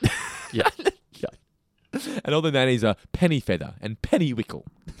later. Yeah. And all the nannies are Penny Feather and Penny Wickle.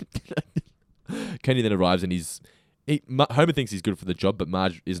 Kenny then arrives and Homer thinks he's good for the job, but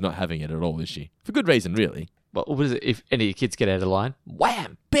Marge is not having it at all, is she? For good reason, really. Well, what is it? If any of your kids get out of line,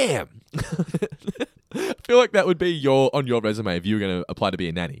 wham, bam. I feel like that would be on your resume if you were going to apply to be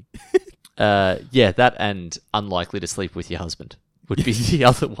a nanny. Yeah, that and unlikely to sleep with your husband would be the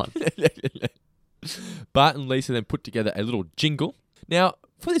other one. Bart and Lisa then put together a little jingle. Now,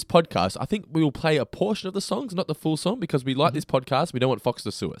 for this podcast, I think we will play a portion of the songs, not the full song, because we like this podcast. We don't want Fox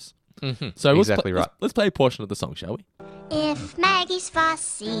to sue us. So exactly right. Let's play a portion of the song, shall we? If Maggie's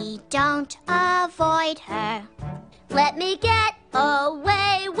fussy, don't avoid her. Let me get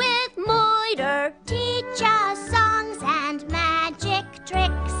Away with Moiter, teach us songs and magic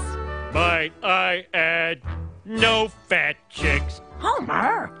tricks. Might I add, no fat chicks.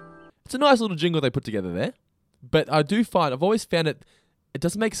 Homer! It's a nice little jingle they put together there. But I do find, I've always found it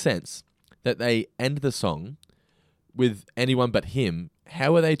doesn't make sense that they end the song with anyone but him.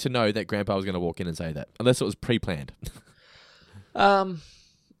 How are they to know that Grandpa was going to walk in and say that? Unless it was pre-planned.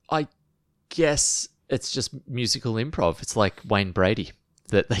 I guess it's just musical improv. It's like Wayne Brady,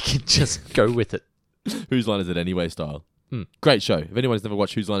 that they can just go with it. Whose Line Is It Anyway style. Great show. If anyone's never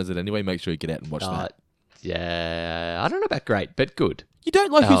watched Whose Line Is It Anyway, make sure you get out and watch that. Yeah, I don't know about great, but good. You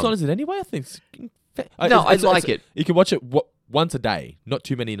don't like Whose Line Is It Anyway? I think I like it. You can watch it once a day, not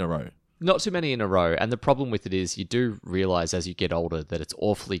too many in a row. Not too many in a row. And the problem with it is you do realise as you get older that it's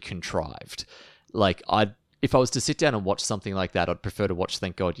awfully contrived. Like, if I was to sit down and watch something like that, I'd prefer to watch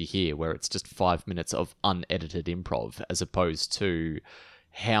Thank God You're Here, where it's just 5 minutes of unedited improv, as opposed to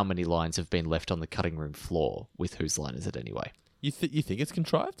how many lines have been left on the cutting room floor with Whose Line Is It Anyway? You think it's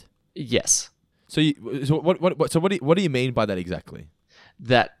contrived? Yes. So what do you mean by that exactly?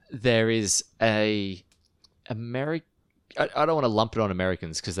 That there is I don't want to lump it on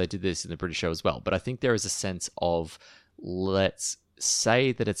Americans because they did this in the British show as well, but I think there is a sense of, let's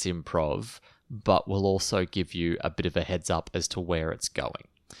say that it's improv, but we'll also give you a bit of a heads up as to where it's going.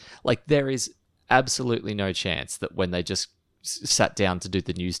 Like, there is absolutely no chance that when they just sat down to do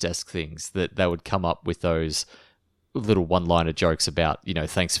the news desk things that they would come up with those little one-liner jokes about,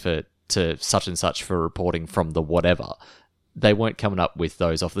 thanks to such and such for reporting from the whatever. They weren't coming up with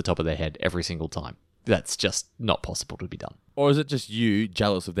those off the top of their head every single time. That's just not possible to be done. Or is it just you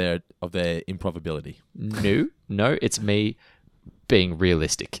jealous of their improbability? No, it's me being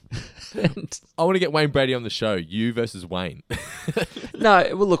realistic. I want to get Wayne Brady on the show. You versus Wayne. No,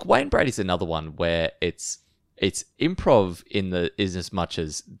 well, look, Wayne Brady's another one where it's improv in as much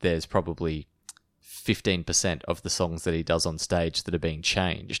as there's probably 15% of the songs that he does on stage that are being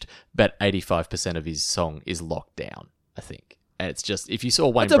changed, but 85% of his song is locked down, I think. And it's just, if you saw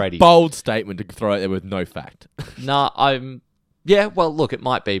Wayne Brady... That's a bold statement to throw out there with no fact. Yeah, well, look, it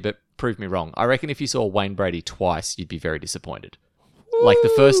might be, but prove me wrong. I reckon if you saw Wayne Brady twice, you'd be very disappointed. Like the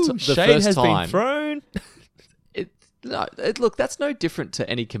first has time... been thrown. Look, that's no different to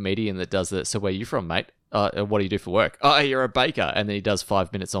any comedian that does it. So where are you from, mate? What do you do for work? Oh, you're a baker. And then he does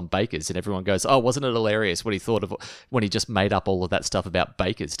 5 minutes on bakers and everyone goes, oh, wasn't it hilarious when he just made up all of that stuff about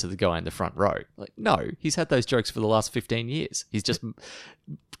bakers to the guy in the front row? Like, no, he's had those jokes for the last 15 years. He's just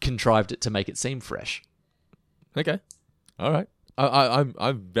contrived it to make it seem fresh. Okay. All right.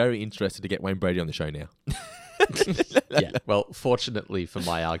 I'm very interested to get Wayne Brady on the show now. Yeah. Well, fortunately for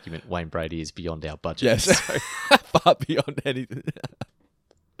my argument, Wayne Brady is beyond our budget. Yes. So. Far beyond anything.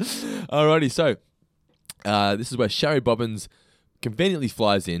 Alrighty. So, this is where Sherry Bobbins conveniently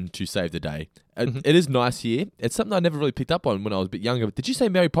flies in to save the day. It is nice here. It's something I never really picked up on when I was a bit younger. Did you say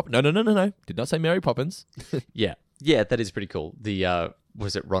Mary Poppins? No. Did not say Mary Poppins. Yeah, that is pretty cool. The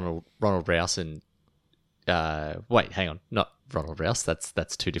was it Ronald Rouse and wait, hang on, not Ronald Rouse.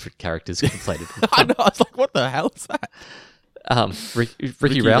 That's two different characters conflated. I know. I was like, what the hell is that?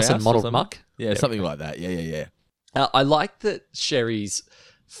 Ricky Rouse and Monald Muck. Yeah, something like that. Yeah. I like that Sherry's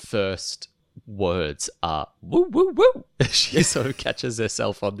first words are woo woo woo. She sort of catches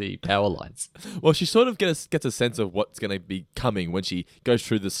herself on the power lines. Well, she sort of gets a sense of what's going to be coming when she goes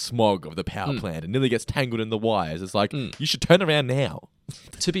through the smog of the power plant and nearly gets tangled in the wires. It's like, you should turn around now.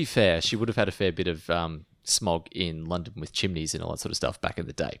 To be fair, she would have had a fair bit of smog in London with chimneys and all that sort of stuff back in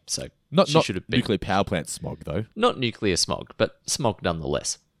the day. So not should have been nuclear power plant smog, though. Not nuclear smog, but smog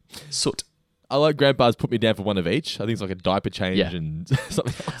nonetheless. Soot. I like Grandpa's put me down for one of each. I think it's like a diaper change and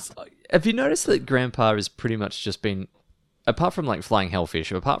something else. Have you noticed that Grandpa has pretty much just been, apart from like Flying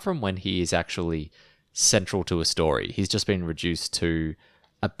Hellfish, apart from when he is actually central to a story, he's just been reduced to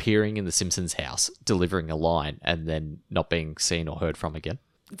appearing in the Simpsons house, delivering a line, and then not being seen or heard from again?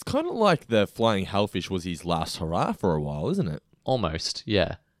 It's kind of like the Flying Hellfish was his last hurrah for a while, isn't it? Almost,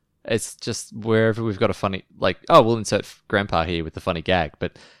 yeah. It's just wherever we've got a funny, like, oh, we'll insert Grandpa here with the funny gag,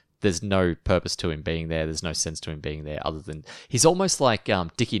 but there's no purpose to him being there. There's no sense to him being there other than he's almost like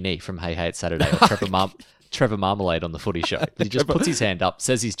Dickie Nee from Hey Hey It's Saturday or Trevor Marmalade on the Footy Show. He just puts his hand up,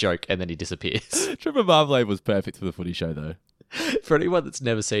 says his joke, and then he disappears. Trevor Marmalade was perfect for the Footy Show, though. For anyone that's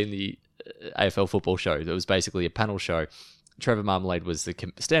never seen the AFL football show, it was basically a panel show. Trevor Marmalade was the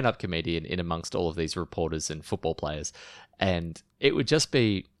stand-up comedian in amongst all of these reporters and football players, and it would just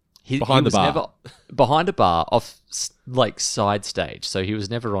be behind the bar, behind a bar, off like side stage. So he was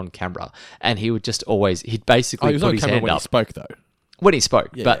never on camera, and he would just always he'd basically he was put on his camera hand when up he spoke, though. When he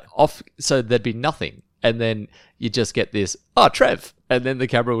spoke, Yeah, but yeah. off, so there'd be nothing. And then you just get this, "Oh, Trev." And then the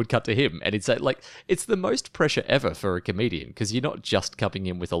camera would cut to him and he'd say, like, it's the most pressure ever for a comedian because you're not just coming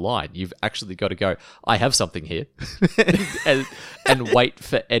in with a line. You've actually got to go, "I have something here," and wait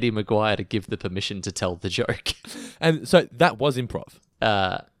for Eddie Maguire to give the permission to tell the joke. And so that was improv.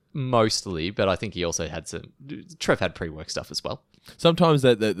 Mostly, but I think he also had Trev had pre-work stuff as well. Sometimes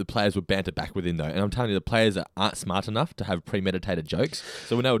the players would banter back with him, though. And I'm telling you, the players aren't smart enough to have premeditated jokes.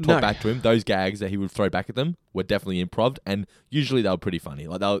 So when they would talk back to him, those gags that he would throw back at them were definitely improv. And usually they were pretty funny.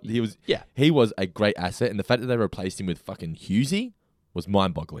 Like he was a great asset. And the fact that they replaced him with fucking Hughesy was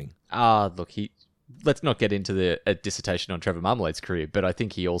mind-boggling. Look, let's not get into a dissertation on Trevor Marmolade's career, but I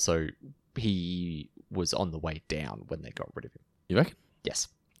think he was on the way down when they got rid of him. You reckon? Yes.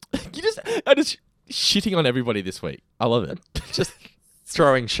 I'm just shitting on everybody this week. I love it. Just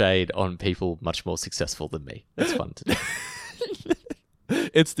throwing shade on people much more successful than me. That's fun to do.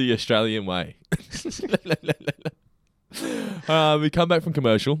 It's the Australian way. We come back from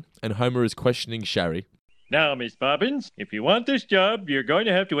commercial, and Homer is questioning Sherry. Now, Miss Bobbins, if you want this job, you're going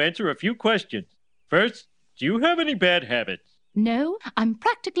to have to answer a few questions. First, do you have any bad habits? No, I'm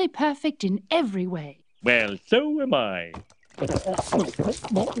practically perfect in every way. Well, so am I.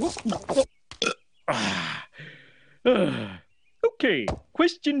 Okay,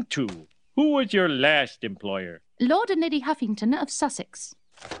 question 2. Who was your last employer? Lord and Lady Huffington of Sussex.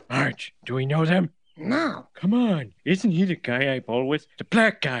 Arch, do we know them? No, Come on, isn't he the guy I bowl with? The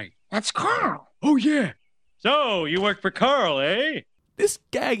black guy. that's Carl. Oh, yeah. So, you work for Carl, eh? This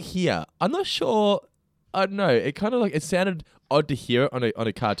gag here, I'm not sure. I don't know. It kind of it sounded odd to hear it on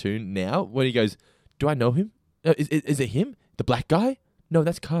a cartoon now when he goes, "Do I know him? Is it him? The black guy? No,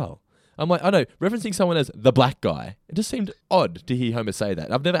 that's Carl." I'm like, I know, referencing someone as the black guy. It just seemed odd to hear Homer say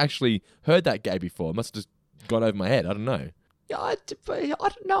that. I've never actually heard that gag before. It must have just gone over my head. I don't know. Yeah, I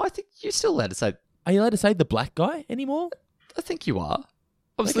don't know. I think you're still allowed to say. Are you allowed to say the black guy anymore? I think you are.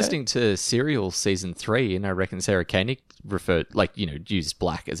 I was listening to Serial season 3, and I reckon Sarah Koenig used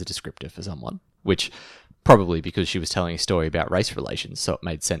black as a descriptor for someone, which probably because she was telling a story about race relations, so it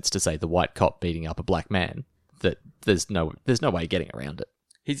made sense to say the white cop beating up a black man. That there's no way getting around it.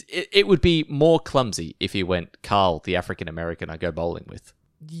 It would be more clumsy if he went, "Carl, the African American I go bowling with."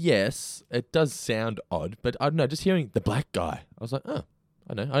 Yes, it does sound odd, but I don't know. Just hearing the black guy, I was like, oh,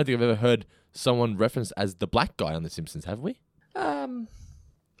 I don't know. I don't think I've ever heard someone referenced as the black guy on The Simpsons, have we?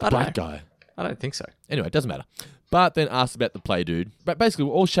 Black guy. I don't think so. Anyway, it doesn't matter. But then asks about the play dude. But basically,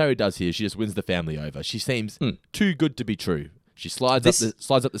 all Sherry does here, she just wins the family over. She seems too good to be true. She slides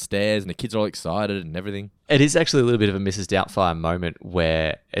up the stairs, and the kids are all excited and everything. It is actually a little bit of a Mrs. Doubtfire moment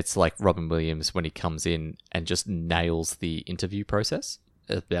where it's like Robin Williams when he comes in and just nails the interview process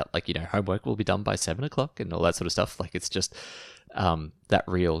about homework will be done by 7:00 and all that sort of stuff. Like it's just that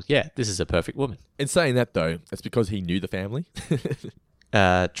real. Yeah, this is a perfect woman. In saying that though, it's because he knew the family.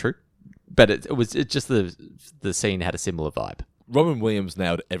 True, but it was just the scene had a similar vibe. Robin Williams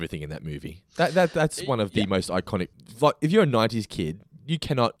nailed everything in that movie. That's one of the most iconic. Like, if you're a 90s kid, you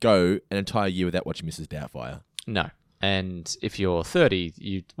cannot go an entire year without watching Mrs. Doubtfire. No. And if you're 30,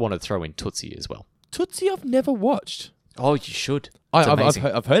 you want to throw in Tootsie as well. Tootsie I've never watched. Oh, you should.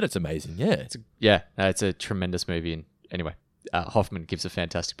 I've heard it's amazing, yeah. It's a tremendous movie. And anyway, Hoffman gives a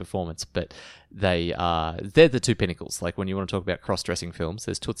fantastic performance, but they're the two pinnacles. Like when you want to talk about cross-dressing films,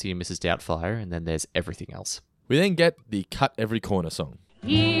 there's Tootsie and Mrs. Doubtfire, and then there's everything else. We then get the Cut Every Corner song.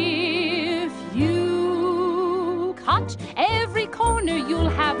 If you cut every corner, you'll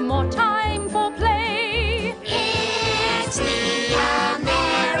have more time for play. It's the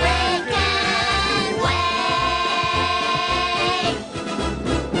American way.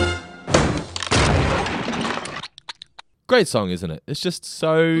 Great song, isn't it? It's just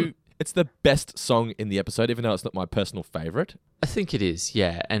so... It's the best song in the episode, even though it's not my personal favourite. I think it is,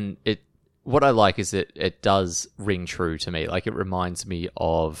 yeah. And what I like is that it does ring true to me. Like, it reminds me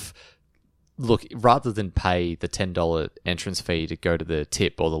of, look, rather than pay the $10 entrance fee to go to the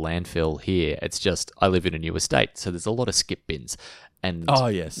tip or the landfill here, it's just, I live in a new estate, so there's a lot of skip bins. And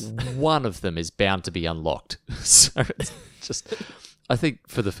one of them is bound to be unlocked. So it's just, I think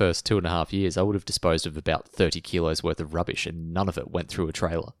for the first 2.5 years, I would have disposed of about 30 kilos worth of rubbish, and none of it went through a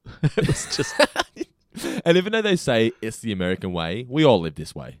trailer. It was just... And even though they say it's the American way, we all live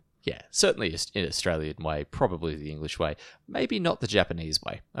this way. Yeah, certainly in Australian way, probably the English way, maybe not the Japanese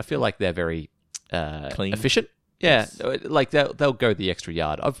way. I feel like they're very clean, efficient. Yeah, like they'll go the extra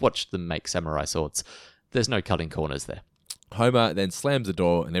yard. I've watched them make samurai swords. There's no cutting corners there. Homer then slams the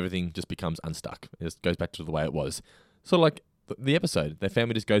door and everything just becomes unstuck. It just goes back to the way it was. Sort of like the episode. Their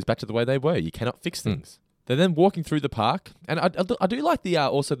family just goes back to the way they were. You cannot fix things. They're then walking through the park, and I do like the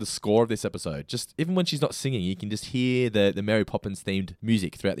also the score of this episode. Just even when she's not singing, you can just hear the Mary Poppins themed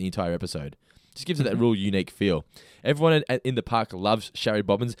music throughout the entire episode. Just gives it that real unique feel. Everyone in the park loves Sherry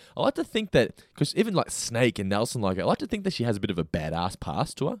Bobbins. I like to think that, because even like Snake and Nelson like it, I like to think that she has a bit of a badass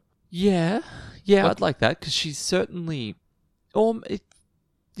past to her. Yeah, I'd like that, because she's certainly...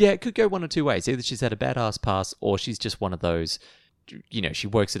 it could go one or two ways. Either she's had a badass past, or she's just one of those, she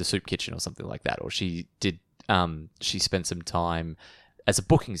works at a soup kitchen or something like that, or she spent some time as a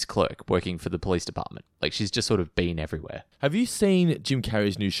bookings clerk working for the police department. Like, she's just sort of been everywhere. Have you seen Jim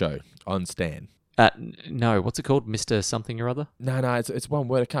Carrey's new show on Stan? No, what's it called? Mr. Something or other? No, it's one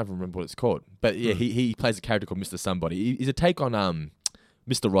word. I can't remember what it's called. But yeah, he plays a character called Mr. Somebody. He's a take on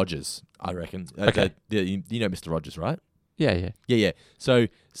Mr. Rogers, I reckon. Okay. You know Mr. Rogers, right? Yeah. So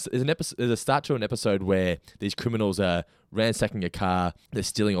there's a start to an episode where these criminals are ransacking a car. They're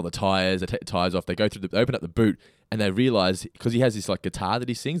stealing all the tires. They take the tires off. They go through. They open up the boot, and they realize, because he has this like guitar that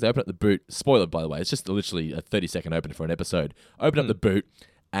he sings. They open up the boot. Spoiler, by the way. It's just literally a 30-second opener for an episode. Open up the boot,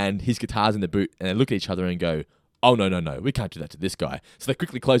 and his guitar's in the boot, and they look at each other and go, "Oh no, we can't do that to this guy." So they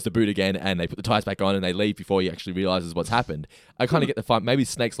quickly close the boot again, and they put the tires back on, and they leave before he actually realizes what's happened. I kind of get the fight. Maybe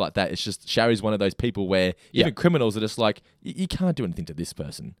Snake's like that. It's just Sherry's one of those people where even criminals are just like, you can't do anything to this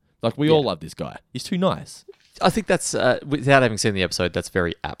person. Like, we all love this guy. He's too nice. I think that's, without having seen the episode, that's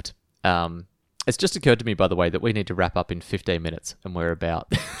very apt. It's just occurred to me, by the way, that we need to wrap up in 15 minutes, and we're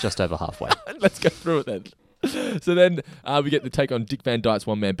about just over halfway. Let's go through it then. So then we get the take on Dick Van Dyke's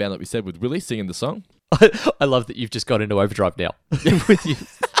one-man band, like we said, with Willie singing the song. I love that you've just got into overdrive now. With you.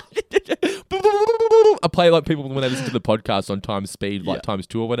 I play like people when they listen to the podcast on times speed, like times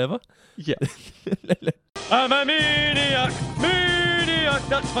 2 or whatever. Yeah. I'm a maniac,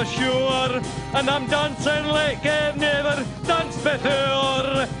 that's for sure. And I'm dancing like I've never danced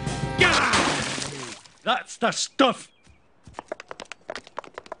before. Gah! That's the stuff.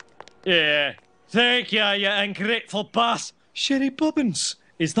 Yeah. Thank you, you ungrateful boss. Sherry Bobbins,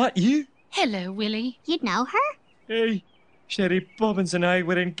 is that you? Hello, Willie. You know her? Hey, Sherry Bobbins and I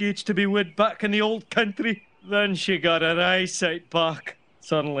were engaged to be wed back in the old country. Then she got her eyesight back.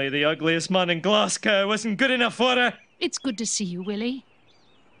 Suddenly the ugliest man in Glasgow wasn't good enough for her. It's good to see you, Willie.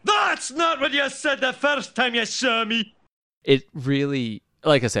 That's not what you said the first time you saw me. It really,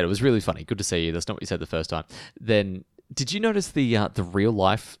 like I said, it was really funny. Good to see you. That's not what you said the first time. Then, did you notice the real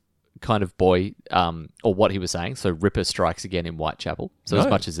life kind of boy, or what he was saying? So Ripper strikes again in Whitechapel. So as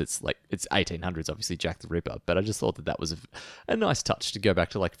much as it's 1800s, obviously Jack the Ripper, but I just thought that was a nice touch to go back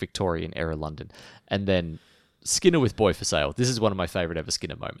to like Victorian era London. And then Skinner with Boy for Sale. This is one of my favourite ever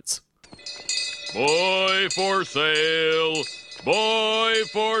Skinner moments. Boy for sale, boy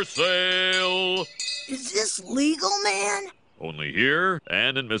for sale. Is this legal, man? Only here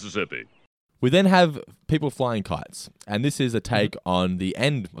and in Mississippi. We then have people flying kites, and this is a take on the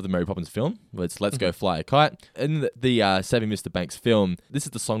end of the Mary Poppins film, where it's Let's Go Fly a Kite. In the Saving Mr. Banks film, this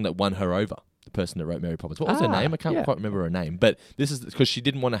is the song that won her over, the person that wrote Mary Poppins. What was her name? I can't quite remember her name, but this is because she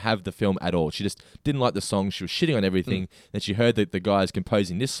didn't want to have the film at all. She just didn't like the song. She was shitting on everything. Then she heard that the guys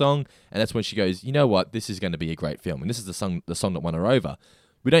composing this song, and that's when she goes, you know what, this is going to be a great film, and this is the song that won her over.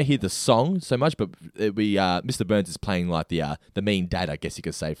 We don't hear the song so much, but Mr. Burns is playing like the mean dad, I guess you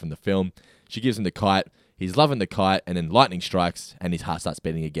could say, from the film. She gives him the kite. He's loving the kite, and then lightning strikes, and his heart starts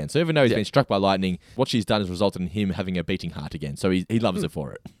beating again. So even though he's been struck by lightning, what she's done has resulted in him having a beating heart again. So he loves it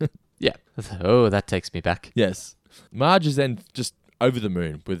for it. Yeah. Oh, that takes me back. Yes. Marge is then just over the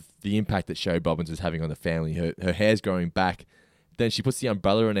moon with the impact that Sherry Bobbins is having on the family. Her hair's growing back. Then she puts the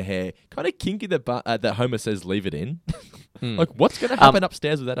umbrella in her hair. Kind of kinky that Homer says leave it in. Like, what's going to happen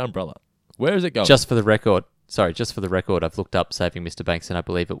upstairs with that umbrella? Where is it going? Just for the record, I've looked up Saving Mr. Banks, and I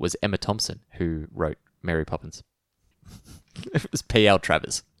believe it was Emma Thompson who wrote Mary Poppins. It was P.L.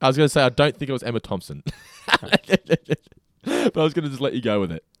 Travers. I was going to say, I don't think it was Emma Thompson. But I was going to just let you go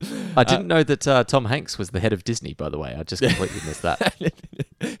with it. I didn't know that Tom Hanks was the head of Disney, by the way. I just completely missed that.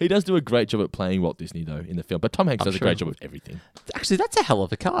 He does do a great job at playing Walt Disney, though, in the film. But Tom Hanks does a great job with everything. Actually, that's a hell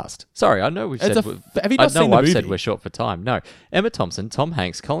of a cast. Sorry, I know we've said... Have you not seen the movie? I've said we're short for time. No. Emma Thompson, Tom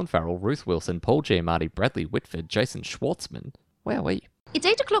Hanks, Colin Farrell, Ruth Wilson, Paul Giamatti, Bradley Whitford, Jason Schwartzman. Where are we? It's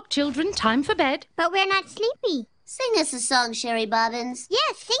 8 o'clock, children. Time for bed. But we're not sleepy. Sing us a song, Sherry Bobbins.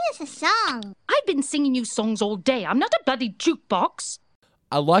 Yes, sing us a song. I've been singing you songs all day. I'm not a bloody jukebox.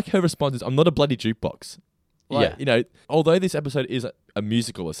 I like her responses. I'm not a bloody jukebox. Like, you know, although this episode is a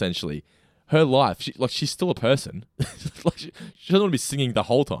musical, essentially, her life, she's still a person. Like she doesn't want to be singing the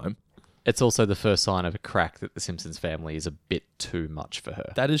whole time. It's also the first sign of a crack that the Simpsons family is a bit too much for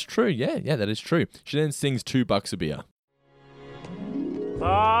her. That is true. Yeah, that is true. She then sings $2 a beer.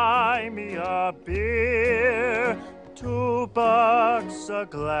 buy me a beer, $2 a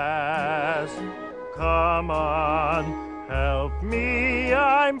glass. Come on, help me,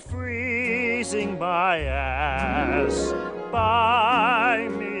 I'm freezing my ass. Buy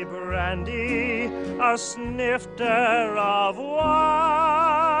me brandy, a snifter of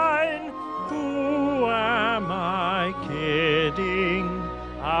wine. Who am I kidding?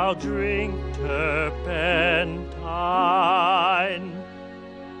 I'll drink turpentine.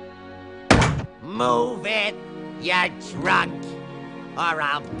 Move it, you drunk, or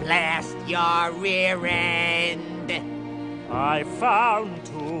I'll blast your rear end. I found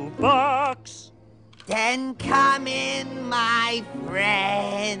 $2. Then come in, my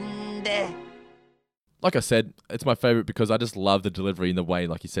friend. Like I said, it's my favorite because I just love the delivery and the way,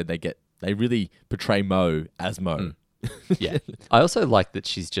 like you said, they really portray Mo as Mo. Yeah. I also like that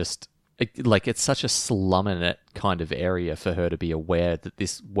she's just like, it's such a slum-in-it kind of area for her to be aware that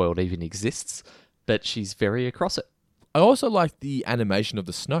this world even exists, but she's very across it. I also like the animation of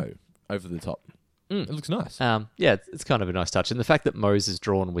the snow over the top. It looks nice. Yeah, it's kind of a nice touch. And the fact that Moe's is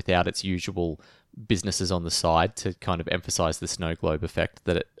drawn without its usual businesses on the side to kind of emphasize the snow globe effect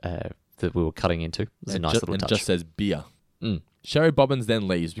that that we were cutting into. It's a nice little touch. And it just says beer. Sherry Bobbins then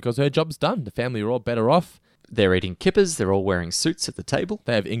leaves because her job's done. The family are all better off. They're eating kippers. They're all wearing suits at the table.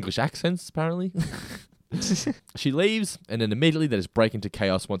 They have English accents, apparently. She leaves, and then immediately they just break into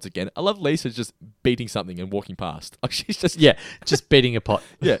chaos once again. I love Lisa just beating something and walking past. Like she's just... Yeah, just beating a pot.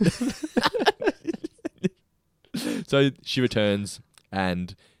 Yeah. So she returns,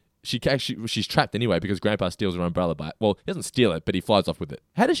 and she's trapped anyway because Grandpa steals her umbrella back. Well, he doesn't steal it, but he flies off with it.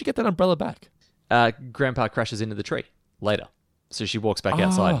 How does she get that umbrella back? Grandpa crashes into the tree later. So she walks back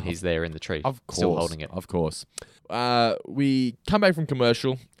outside and he's there in the tree, still holding it. Of course. We come back from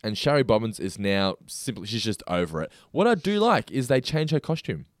commercial, and Sherry Bobbins is now she's just over it. What I do like is they change her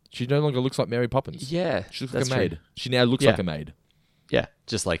costume. She no longer looks like Mary Poppins. Yeah, she looks like a maid. True. She now looks like a maid. Yeah,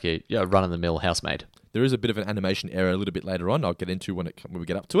 just like a run-of-the-mill housemaid. There is a bit of an animation error a little bit later on. I'll get into when we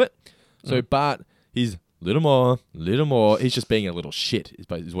get up to it. So Bart, he's little more. He's just being a little shit. Is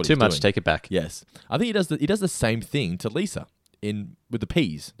what he's doing. Too much. Take it back. Yes, I think he does the same thing to Lisa with the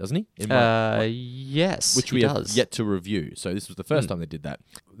peas, doesn't he? Yes, which we have yet to review. So this was the first time they did that.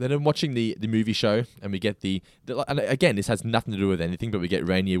 Then I'm watching the movie show, and we get and again, this has nothing to do with anything, but we get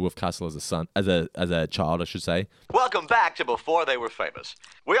Rainier Wolfcastle as a child, I should say. Welcome back to Before They Were Famous.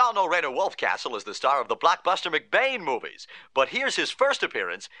 We all know Rainier Wolfcastle is the star of the blockbuster McBain movies, but here's his first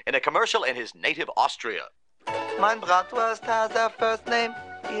appearance in a commercial in his native Austria. Mein Bratwurst has a first name,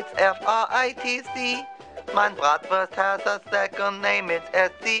 it's F-R-I-T-C. Mein Bratwurst has a second name, it's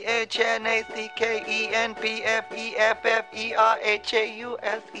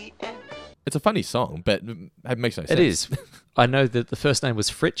S-C-H-N-A-C-K-E-N-P-F-E-F-F-E-R-H-A-U-S-E-N. It's a funny song, but it makes no sense. It is. I know that the first name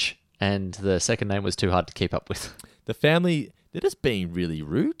was Fritsch, and the second name was too hard to keep up with. The family, they're just being really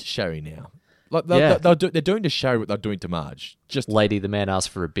rude to Sherry now. Like they're doing to Sherry what they're doing to Marge. Just Lady, the man asked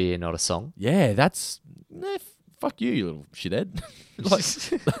for a beer, not a song. Yeah, that's fuck you little shithead.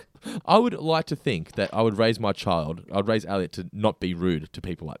 I would like to think that I would raise my child. I'd raise Elliot to not be rude to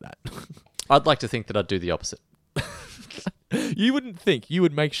people like that. I'd like to think that I'd do the opposite. You wouldn't think. You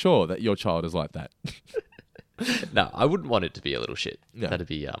would make sure that your child is like that. No, I wouldn't want it to be a little shit. No. That'd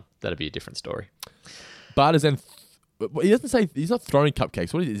be a different story. Bart is then. He doesn't say he's not throwing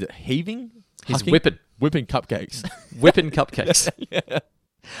cupcakes. What is it? Heaving? He's whipping cupcakes. Whipping cupcakes. Yeah.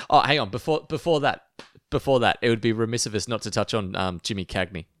 Oh, hang on. Before that, it would be remiss of us not to touch on Jimmy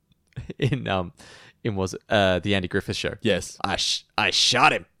Cagney in was it the Andy Griffith Show? Yes, I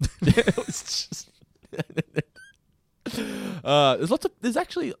shot him. It was just... There's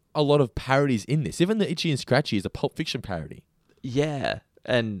actually a lot of parodies in this. Even the Itchy and Scratchy is a Pulp Fiction parody. Yeah,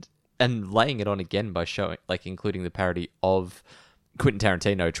 and laying it on again by showing, like, including the parody of Quentin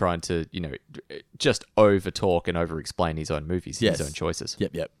Tarantino trying to, just over talk and over explain his own movies, his own choices.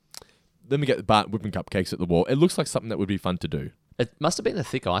 Yep. Then we get Bart whipping cupcakes at the wall. It looks like something that would be fun to do. It must have been the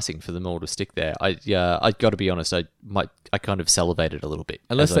thick icing for them all to stick there. I got to be honest, I kind of salivated a little bit.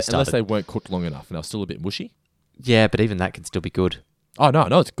 Unless they weren't cooked long enough and they were still a bit mushy. Yeah, but even that can still be good. Oh,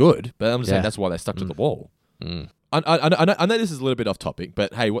 no, it's good. But I'm just saying that's why they stuck to the wall. Mm. I know this is a little bit off topic,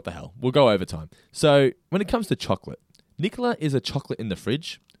 but hey, what the hell? We'll go over time. So when it comes to chocolate, Nicola is a chocolate in the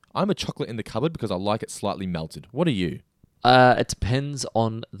fridge. I'm a chocolate in the cupboard because I like it slightly melted. What are you? It depends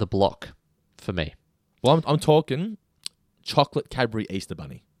on the block for me. Well, I'm talking chocolate Cadbury Easter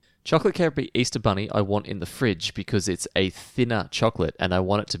Bunny. Chocolate Cadbury Easter Bunny I want in the fridge because it's a thinner chocolate and I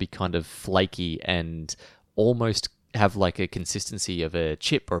want it to be kind of flaky and almost have like a consistency of a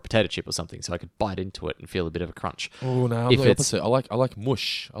chip or a potato chip or something, so I could bite into it and feel a bit of a crunch. Oh no, I'm the opposite. I like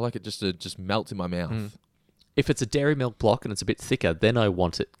mush. I like it just to just melt in my mouth. If it's a dairy milk block and it's a bit thicker, then I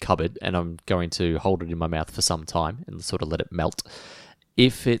want it cupboard and I'm going to hold it in my mouth for some time and sort of let it melt.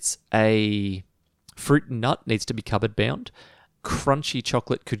 If it's a fruit and nut, needs to be cupboard bound. Crunchy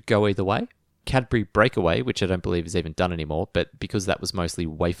chocolate could go either way. Cadbury Breakaway, which I don't believe is even done anymore, but because that was mostly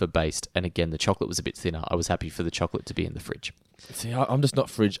wafer based and again the chocolate was a bit thinner, I was happy for the chocolate to be in the fridge. See, I'm just not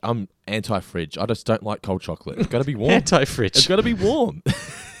fridge. I'm anti-fridge. I just don't like cold chocolate. It's got to be warm. Anti-fridge. It's got to be warm.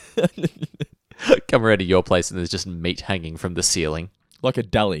 Come around to your place and there's just meat hanging from the ceiling. Like a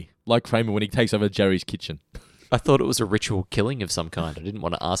deli. Like Kramer when he takes over Jerry's kitchen. I thought it was a ritual killing of some kind. I didn't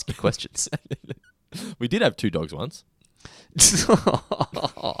want to ask you questions. We did have 2 dogs once.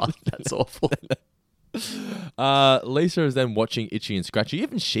 Oh, that's awful. Lisa is then watching Itchy and Scratchy.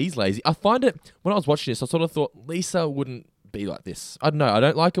 Even she's lazy. I find it, when I was watching this, I sort of thought Lisa wouldn't be like this. I don't know. I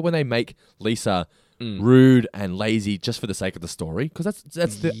don't like it when they make Lisa rude and lazy just for the sake of the story, because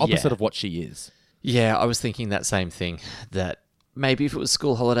that's the opposite of what she is. Yeah, I was thinking that same thing, that maybe if it was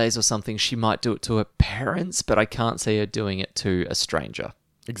school holidays or something, she might do it to her parents, but I can't see her doing it to a stranger.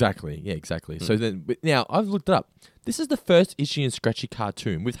 Exactly. Yeah, exactly. So then, now I've looked it up. This is the first Itchy and Scratchy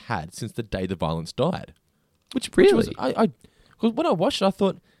cartoon we've had since the day the violence died. Which was, because when I watched it, I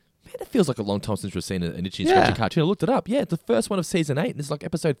thought, man, it feels like a long time since we've seen an Itchy and Scratchy cartoon. I looked it up. Yeah, it's the first one of season 8, and it's like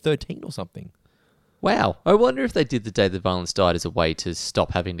episode 13 or something. Wow. I wonder if they did the day the violence died as a way to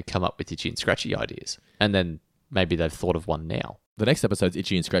stop having to come up with Itchy and Scratchy ideas. And then maybe they've thought of one now. The next episode's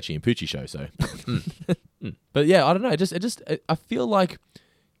Itchy and Scratchy and Poochie Show, so. But yeah, I don't know. I feel like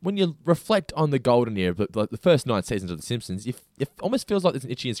when you reflect on the golden era, like the first 9 seasons of The Simpsons, it almost feels like there's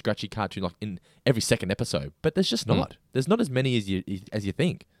an Itchy and Scratchy cartoon like in every second episode, but there's just not. There's not as many as you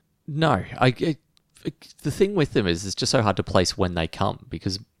think. No, the thing with them is it's just so hard to place when they come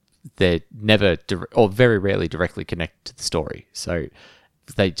because they're never or very rarely directly connected to the story. So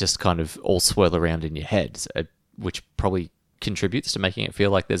they just kind of all swirl around in your head, which probably contributes to making it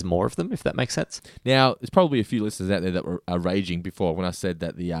feel like there's more of them, if that makes sense. Now, there's probably a few listeners out there that were raging before when I said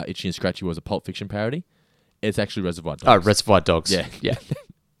that the Itchy and Scratchy was a Pulp Fiction parody. It's actually Reservoir Dogs. Oh, Reservoir Dogs. Yeah.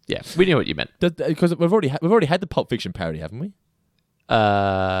 Yeah. We knew what you meant. Because we've already had the Pulp Fiction parody, haven't we?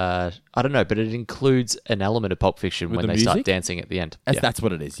 I don't know, but it includes an element of Pulp Fiction when they start dancing at the end. That's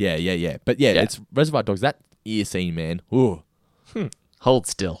what it is. Yeah. But it's Reservoir Dogs. That ear scene, man. Ooh. Hold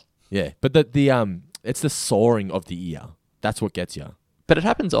still. Yeah, but it's the soaring of the ear. That's what gets you. But it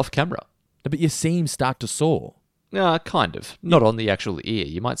happens off camera. No, but you see him start to soar. Kind of. Not on the actual ear.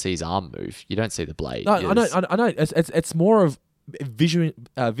 You might see his arm move. You don't see the blade. No, I know. It's more of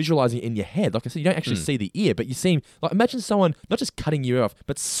visualizing in your head. Like I said, you don't actually see the ear, but you see him. Like, imagine someone not just cutting your ear off,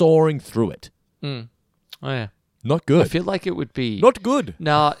 but soaring through it. Oh yeah. Not good. I feel like it would be... Not good.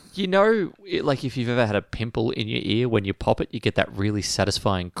 Nah, like if you've ever had a pimple in your ear, when you pop it, you get that really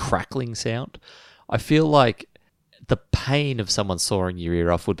satisfying crackling sound. I feel like the pain of someone sawing your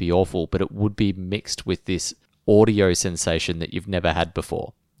ear off would be awful, but it would be mixed with this audio sensation that you've never had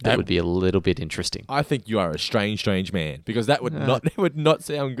before. That would be a little bit interesting. I think you are a strange man, because that would it would not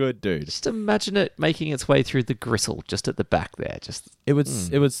sound good, dude. Just imagine it making its way through the gristle just at the back there. It would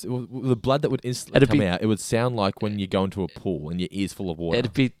the blood that would instantly come out. It would sound like when you go into a pool and your ear's full of water.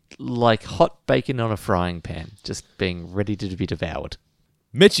 It'd be like hot bacon on a frying pan, just being ready to be devoured.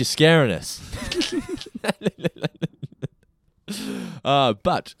 Mitch, you're scaring us.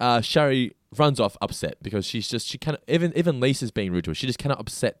 But Sherry runs off upset because she cannot, even Lisa's being rude to her. She just cannot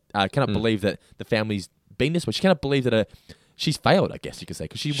believe that the family's been this way. She cannot believe that she's failed, I guess you could say,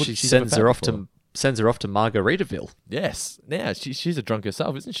 because she sends her off to Margaritaville. Yes, now she's a drunk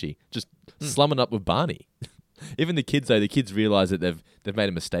herself, isn't she? Just slumming up with Barney. Even the kids realise that they've made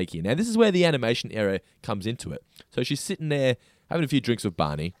a mistake here. Now this is where the animation era comes into it. So she's sitting there having a few drinks with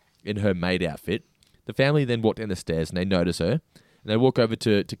Barney in her maid outfit. The family then walk down the stairs and they notice her. And they walk over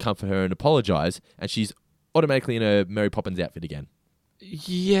to comfort her and apologise, and she's automatically in her Mary Poppins outfit again.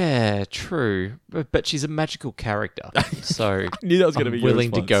 Yeah, true. But she's a magical character, so I knew that was going to be your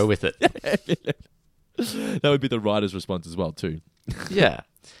willing to go with it. That would be the writer's response as well, too. Yeah.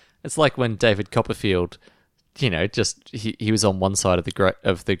 It's like when David Copperfield, he was on one side of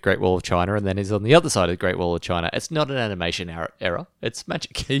the Great Wall of China, and then he's on the other side of the Great Wall of China. It's not an animation error. It's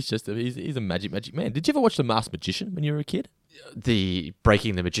magic. He's a magic man. Did you ever watch The Masked Magician when you were a kid? The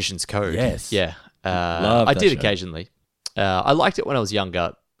Breaking the Magician's Code. Yes. Yeah. Love I that did show. Occasionally. I liked it when I was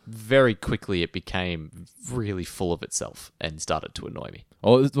younger. Very quickly, it became really full of itself and started to annoy me.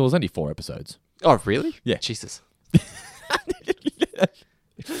 Oh, it was only 4 episodes. Oh, really? Yeah. Jesus.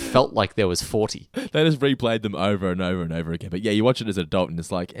 It felt like there was 40. They just replayed them over and over and over again. But yeah, you watch it as an adult and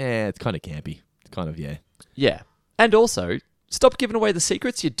it's like, it's kind of campy. It's kind of, yeah. Yeah. And also, stop giving away the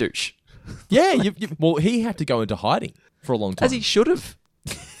secrets, you douche. Yeah, well, he had to go into hiding for a long time. As he should have.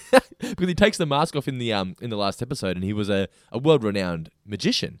 Because he takes the mask off in the last episode, and he was a world-renowned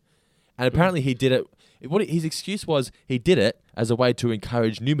magician. And apparently he did it... His excuse was he did it as a way to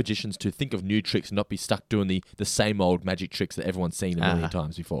encourage new magicians to think of new tricks and not be stuck doing the same old magic tricks that everyone's seen a million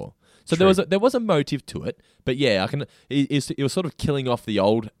times before. So True. there was a motive to it, but yeah, he was sort of killing off the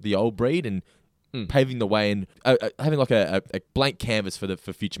old breed and paving the way and having like a blank canvas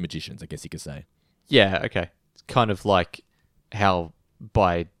for future magicians, I guess you could say. Yeah, okay. It's kind of like how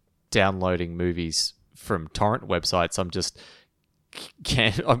by downloading movies from torrent websites,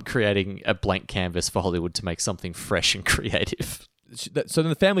 I'm creating a blank canvas for Hollywood to make something fresh and creative. So then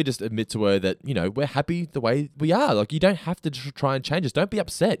the family just admit to her that, we're happy the way we are. Like, you don't have to try and change us. Don't be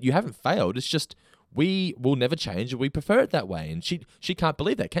upset. You haven't failed. It's just we will never change. We prefer it that way. And she can't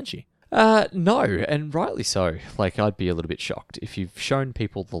believe that, can she? No, and rightly so. Like, I'd be a little bit shocked if you've shown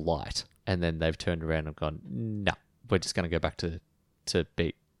people the light and then they've turned around and gone, no, we're just going to go back to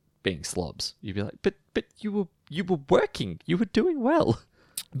being slobs. You'd be like, but you were working. You were doing well.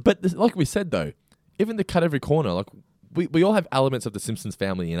 But like we said, though, even the cut every corner, like we all have elements of the Simpsons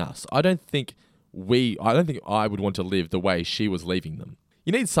family in us. I don't think I would want to live the way she was leaving them.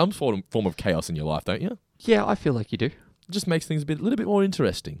 You need some form of chaos in your life, don't you? Yeah, I feel like you do. It just makes things a little bit more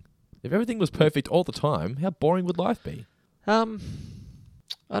interesting. If everything was perfect all the time, how boring would life be? I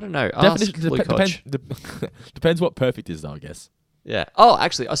don't know. Depends what perfect is, though, I guess. Yeah. Oh,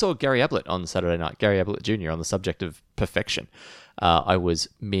 actually, I saw Gary Ablett on Saturday night. Gary Ablett Jr. on the subject of perfection. I was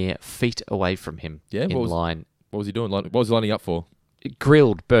mere feet away from him in line. What was he doing? What was he lining up for?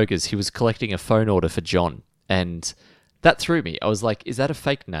 Grilled burgers. He was collecting a phone order for John. And that threw me. I was like, is that a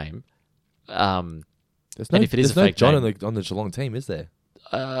fake name? There's no John on the Geelong team, is there?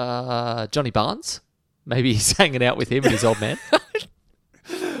 Johnny Barnes? Maybe he's hanging out with him and his old man.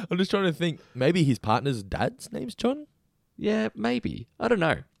 I'm just trying to think. Maybe his partner's dad's name's John? Yeah, maybe. I don't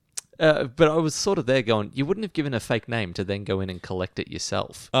know. But I was sort of there going, you wouldn't have given a fake name to then go in and collect it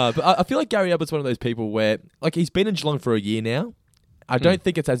yourself. But I feel like Gary Abbott's one of those people where, like, he's been in Geelong for a year now. I don't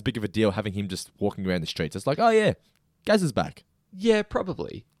think it's as big of a deal having him just walking around the streets. It's like, oh yeah, Gaz is back. Yeah,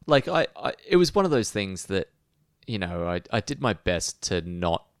 probably. Like, it was one of those things that, I did my best to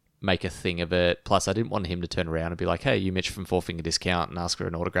not make a thing of it. Plus, I didn't want him to turn around and be like, hey, you Mitch from Four Finger Discount, and ask for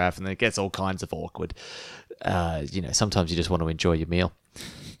an autograph, and then it gets all kinds of awkward. Sometimes you just want to enjoy your meal.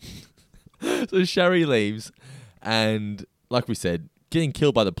 So Sherry leaves, and like we said, getting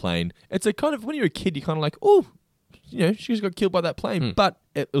killed by the plane. It's a kind of, when you're a kid, you're kind of like, oh, she just got killed by that plane. But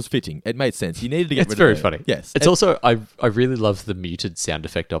it was fitting. It made sense. You needed to get rid of her. It's very funny. Yes. It's also, I really love the muted sound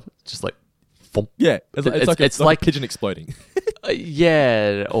effect of it. Just like, thump. Yeah. It's like a pigeon exploding.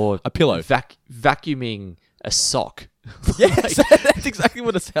 Yeah. Or a pillow. Vacuuming a sock. Yes, that's exactly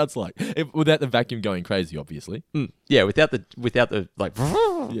what it sounds like. Without the vacuum going crazy, obviously. Yeah, without the like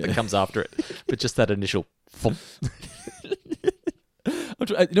that comes after it, but just that initial. You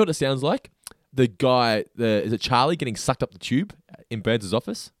know what it sounds like? The guy, is it Charlie getting sucked up the tube in Burns'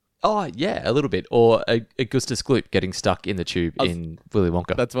 office? Oh yeah, a little bit. Or Augustus Gloop getting stuck in the tube in Willy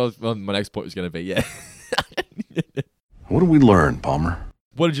Wonka. That's what my next point was going to be. Yeah. What did we learn, Palmer?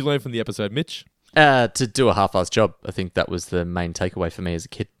 What did you learn from the episode, Mitch? To do a half-assed job. I think that was the main takeaway for me as a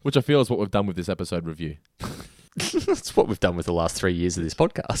kid. Which I feel is what we've done with this episode review. That's what we've done with the last 3 years of this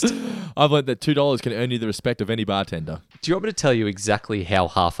podcast. I've learned that $2 can earn you the respect of any bartender. Do you want me to tell you exactly how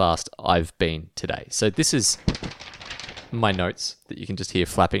half-assed I've been today? So this is my notes that you can just hear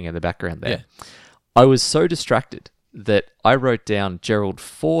flapping in the background there. Yeah. I was so distracted that I wrote down Gerald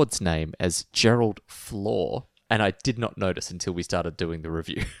Ford's name as Gerald Floor, and I did not notice until we started doing the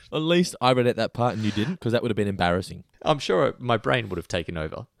review. At least I read out that part and you didn't, because that would have been embarrassing. I'm sure my brain would have taken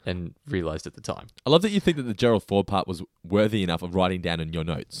over and realised at the time. I love that you think that the Gerald Ford part was worthy enough of writing down in your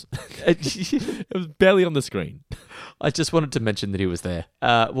notes. It was barely on the screen. I just wanted to mention that he was there.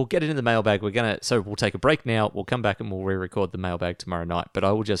 We'll get into the mailbag. So we'll take a break now. We'll come back and we'll re-record the mailbag tomorrow night. But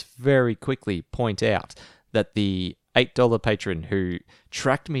I will just very quickly point out that the $8 patron who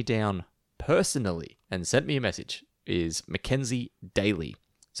tracked me down personally and sent me a message is Mackenzie Daly.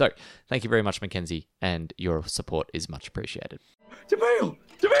 So, thank you very much, Mackenzie, and your support is much appreciated. Jamil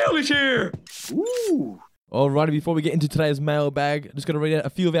is here! Ooh! Alrighty, before we get into today's mailbag, I'm just going to read out a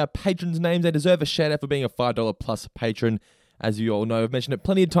few of our patrons' names. They deserve a shout out for being a $5 plus patron. As you all know, I've mentioned it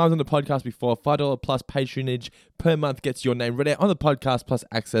plenty of times on the podcast before. $5 plus patronage per month gets your name read out on the podcast, plus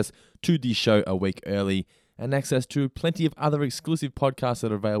access to the show a week early. and access to plenty of other exclusive podcasts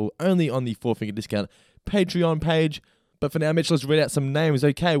that are available only on the Four Finger Discount Patreon page. But for now, Mitch, let's read out some names.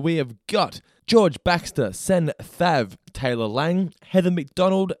 Okay, we have got George Baxter, Sen Thav, Taylor Lang, Heather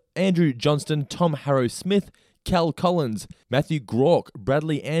McDonald, Andrew Johnston, Tom Harrow Smith, Cal Collins, Matthew Grauke,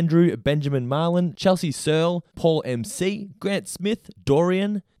 Bradley Andrew, Benjamin Marlin, Chelsea Searle, Paul MC, Grant Smith,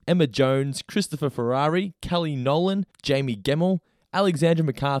 Dorian, Emma Jones, Christopher Ferrari, Kelly Nolan, Jamie Gemmell, Alexandra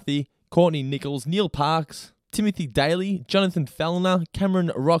McCarthy, Courtney Nichols, Neil Parks, Timothy Daly, Jonathan Fellner,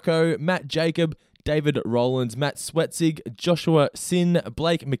 Cameron Rocco, Matt Jacob, David Rowlands, Matt Swetzig, Joshua Sin,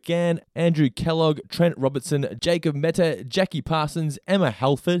 Blake McGann, Andrew Kellogg, Trent Robertson, Jacob Meta, Jackie Parsons, Emma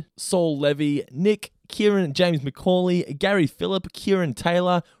Halford, Saul Levy, Nick, Kieran James McCauley, Gary Phillip, Kieran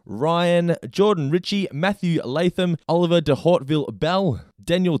Taylor, Ryan, Jordan Ritchie, Matthew Latham, Oliver de Hortville Bell,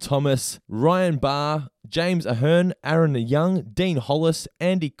 Daniel Thomas, Ryan Barr, James Ahern, Aaron Young, Dean Hollis,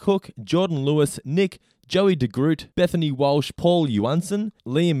 Andy Cook, Jordan Lewis, Nick, Joey DeGroot, Bethany Walsh, Paul Ewanson,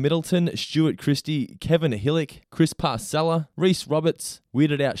 Liam Middleton, Stuart Christie, Kevin Hillick, Chris Parcella, Reese Roberts,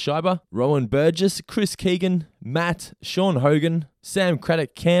 Weirded Out Schreiber, Rowan Burgess, Chris Keegan, Matt, Sean Hogan, Sam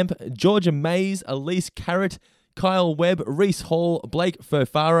Craddock Camp, Georgia Mays, Elise Carrot, Kyle Webb, Reese Hall, Blake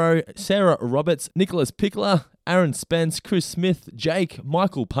Fofaro, Sarah Roberts, Nicholas Pickler, Aaron Spence, Chris Smith, Jake,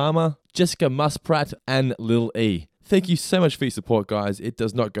 Michael Palmer, Jessica Musprat, and Lil E. Thank you so much for your support, guys. It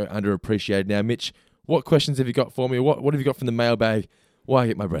does not go underappreciated. Now, Mitch, what questions have you got for me? What have you got from the mailbag? Why I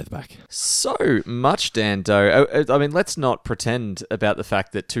get my breath back? So much, Dan Doe. I mean, let's not pretend about the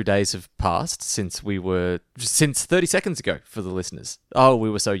fact that 2 days have passed since 30 seconds ago for the listeners. Oh,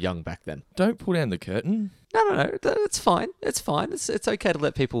 we were so young back then. Don't pull down the curtain. No. It's fine. It's fine. It's okay to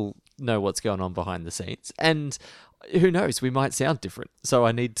let people know what's going on behind the scenes. And who knows, we might sound different. So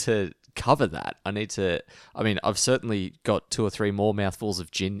I need to cover that. I've certainly got 2 or 3 more mouthfuls of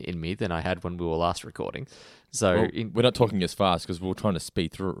gin in me than I had when we were last recording. So we're not talking as fast because we were trying to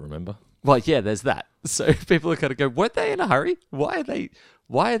speed through it, remember? Well, yeah, there's that. So people are going to go, weren't they in a hurry? Why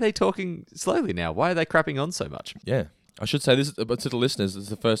are they talking slowly now? Why are they crapping on so much? Yeah. I should say this, but to the listeners, this is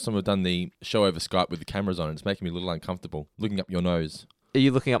the first time we've done the show over Skype with the cameras on. It's making me a little uncomfortable looking up your nose. Are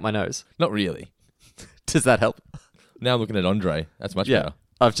you looking up my nose? Not really. Does that help? Now I'm looking at Andre. That's much better.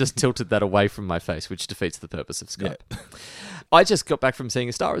 I've just tilted that away from my face, which defeats the purpose of Skype. Yeah. I just got back from seeing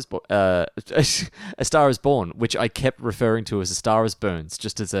A Star Is Born, which I kept referring to as A Star Is Burns,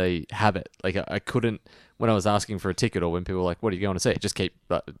 just as a habit. Like I couldn't, when I was asking for a ticket or when people were like, "What are you going to see?" Just keep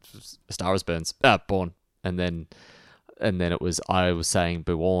A Star Is Born, and then it was I was saying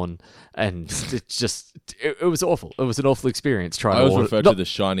Born, and it was awful. It was an awful experience trying. I always refer to The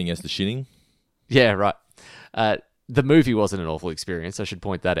Shining as The Shinning. Yeah, right. The movie wasn't an awful experience, I should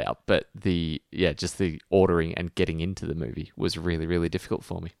point that out, but just the ordering and getting into the movie was really, really difficult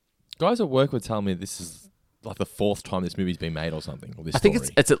for me. Guys at work would tell me this is like the 4th time this movie's been made or something. Or this I think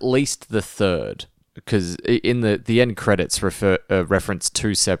it's at least the 3rd, because in the end credits reference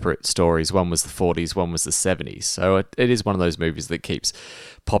 2 separate stories. One was the 40s, one was the 70s. So it is one of those movies that keeps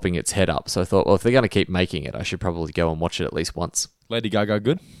popping its head up. So I thought, well, if they're going to keep making it, I should probably go and watch it at least once. Lady Gaga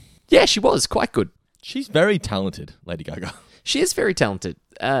good? Yeah, she was quite good. She's very talented, Lady Gaga. She is very talented.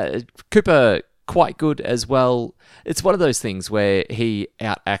 Cooper, quite good as well. It's one of those things where he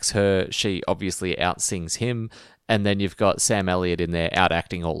outacts her, she obviously outsings him, and then you've got Sam Elliott in there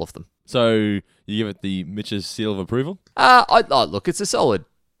outacting all of them. So you give it the Mitch's seal of approval? Look, it's a solid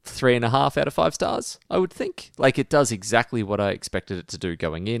 3.5 out of 5 stars, I would think. Like, it does exactly what I expected it to do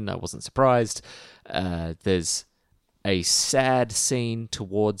going in. I wasn't surprised. There's a sad scene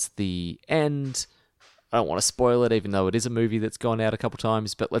towards the end. I don't want to spoil it, even though it is a movie that's gone out a couple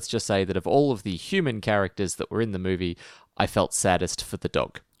times, but let's just say that of all of the human characters that were in the movie, I felt saddest for the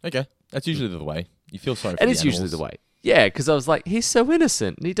dog. Okay. That's usually the way. You feel sorry for the animals. It is usually the way. Yeah, because I was like, he's so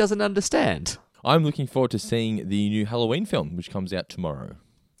innocent and he doesn't understand. I'm looking forward to seeing the new Halloween film, which comes out tomorrow.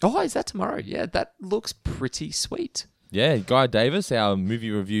 Oh, is that tomorrow? Yeah, that looks pretty sweet. Yeah, Guy Davis, our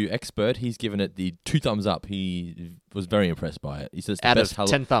movie review expert, he's given it the 2 thumbs up. He was very impressed by it. He says out of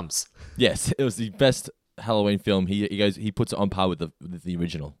 10 thumbs. Yes, it was the best Halloween film. He puts it on par with the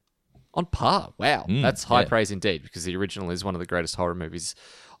original. On par? Wow. That's high praise indeed, because the original is one of the greatest horror movies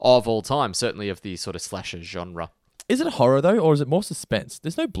of all time, certainly of the sort of slasher genre. Is it horror, though, or is it more suspense?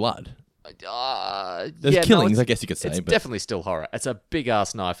 There's no blood. There's killings, I guess you could say. It's definitely still horror. It's a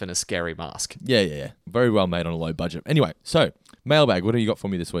big-ass knife and a scary mask. Yeah. Very well made on a low budget. Anyway, so, mailbag, what have you got for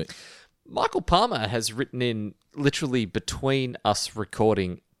me this week? Michael Palmer has written in literally between us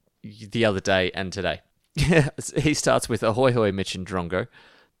recording the other day and today. He starts with, "Ahoy hoy, Mitch and Drongo."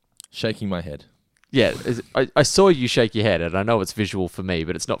 Shaking my head. Yeah, I saw you shake your head, and I know it's visual for me,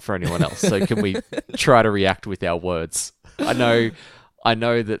 but it's not for anyone else. So can we try to react with our words? I know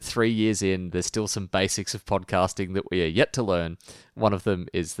that 3 years in, there's still some basics of podcasting that we are yet to learn. One of them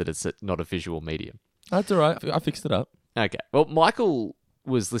is that it's not a visual medium. That's all right. I fixed it up. Okay. Well, Michael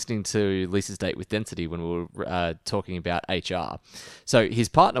was listening to Lisa's Date with Density when we were talking about HR. So his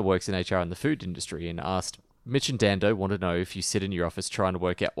partner works in HR in the food industry and asked, Mitch and Dando want to know if you sit in your office trying to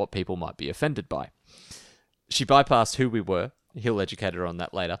work out what people might be offended by. She bypassed who we were, he'll educate her on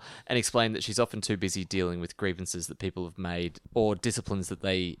that later, and explained that she's often too busy dealing with grievances that people have made or disciplines that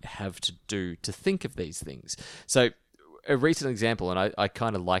they have to do to think of these things. So a recent example, and I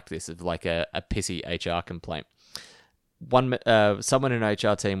kind of like this, of like a pissy HR complaint. Someone in an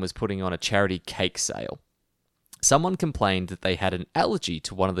HR team was putting on a charity cake sale. Someone complained that they had an allergy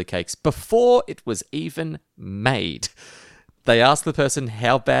to one of the cakes before it was even made. They asked the person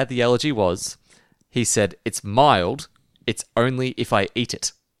how bad the allergy was. He said, "It's mild. It's only if I eat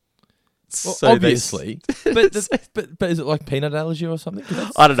it." Well, So obviously, but is it like peanut allergy or something?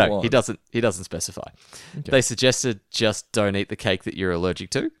 I don't know. He doesn't specify. Okay. They suggested just don't eat the cake that you're allergic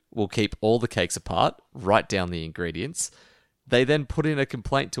to. We'll keep all the cakes apart, write down the ingredients. They then put in a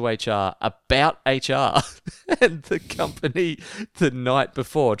complaint to HR about HR, and the company the night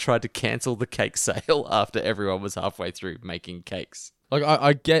before tried to cancel the cake sale after everyone was halfway through making cakes. Like,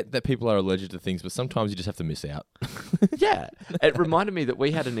 I get that people are allergic to things, but sometimes you just have to miss out. Yeah. It reminded me that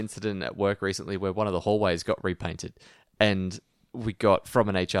we had an incident at work recently where one of the hallways got repainted, and we got from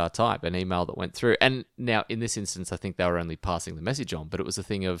an HR type an email that went through. And now, in this instance, I think they were only passing the message on, but it was a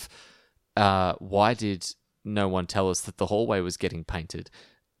thing of, why did no one tell us that the hallway was getting painted?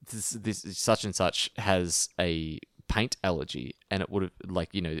 This such and such has a paint allergy, and it would have,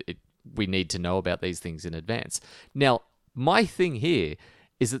 like, we need to know about these things in advance. Now, my thing here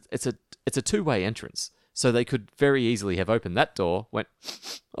is that it's a two-way entrance. So they could very easily have opened that door, went,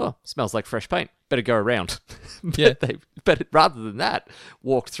 "Oh, smells like fresh paint. Better go around." Yeah. But rather than that,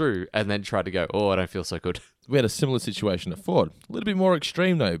 walked through and then tried to go, "Oh, I don't feel so good." We had a similar situation at Ford. A little bit more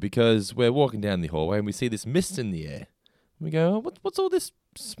extreme, though, because we're walking down the hallway and we see this mist in the air. We go, "Oh, what's all this?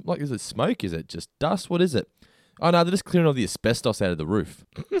 Like, is it smoke? Is it just dust? What is it?" "Oh, no, they're just clearing all the asbestos out of the roof."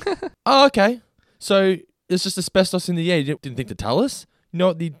 "Oh, okay. So it's just asbestos in the air. You didn't think to tell us?" You know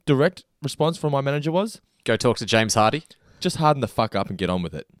what the direct response from my manager was? "Go talk to James Hardy." "Just harden the fuck up and get on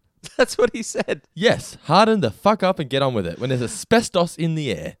with it." That's what he said. Yes, harden the fuck up and get on with it when there's asbestos in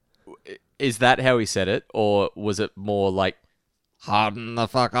the air. Is that how he said it? Or was it more like, "Harden the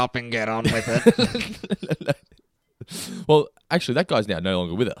fuck up and get on with it"? Well, actually, that guy's now no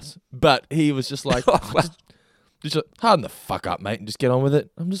longer with us. But he was just like, just harden the fuck up, mate, and just get on with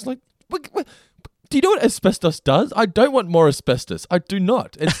it. I'm just like, what? Do you know what asbestos does? I don't want more asbestos. I do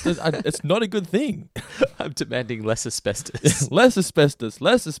not. It's not a good thing. I'm demanding less asbestos. Less asbestos.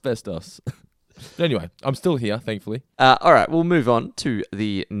 Less asbestos. But anyway, I'm still here, thankfully. All right, we'll move on to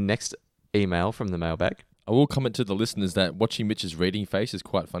the next email from the mailbag. I will comment to the listeners that watching Mitch's reading face is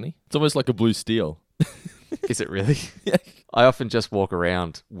quite funny. It's almost like a blue steel. Is it really? Yeah. I often just walk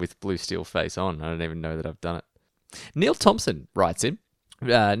around with blue steel face on. I don't even know that I've done it. Neil Thompson writes in.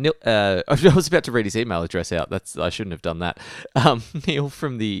 Neil, I was about to read his email address out. I shouldn't have done that. Neil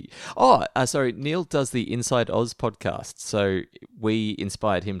from the... Neil does the Inside Oz podcast. So we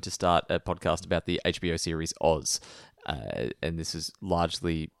inspired him to start a podcast about the HBO series Oz. And this is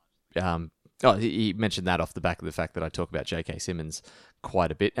largely... he mentioned that off the back of the fact that I talk about J.K. Simmons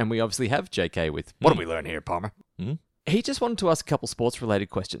quite a bit. And we obviously have J.K. with... What do we learn here, Palmer? Mm-hmm. He just wanted to ask a couple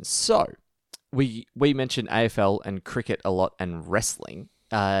sports-related questions. So... We mentioned AFL and cricket a lot and wrestling.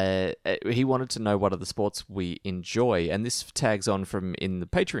 He wanted to know what other sports we enjoy, and this tags on from in the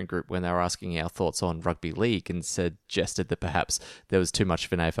Patreon group when they were asking our thoughts on rugby league and suggested that perhaps there was too much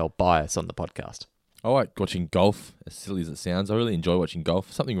of an AFL bias on the podcast. I like watching golf, as silly as it sounds. I really enjoy watching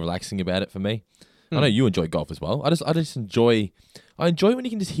golf. Something relaxing about it for me. I know you enjoy golf as well. I just enjoy... I enjoy when you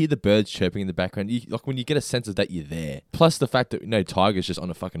can just hear the birds chirping in the background. Like when you get a sense of that you're there. Plus the fact that Tiger's just on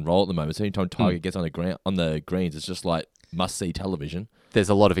a fucking roll at the moment. So anytime Tiger gets on the greens, it's just like must-see television. There's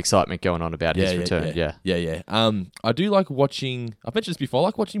a lot of excitement going on about his return. Yeah. I do like watching... I've mentioned this before. I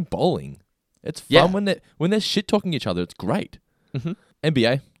like watching bowling. It's fun when they're shit talking each other. It's great. Mm-hmm.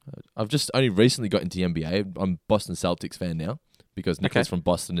 NBA. I've just only recently got into the NBA. I'm a Boston Celtics fan now because Nick's from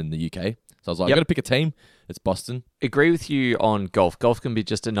Boston in the UK. So I was like, I've got to pick a team. It's Boston. Agree with you on golf. Golf can be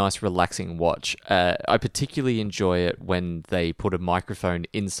just a nice, relaxing watch. I particularly enjoy it when they put a microphone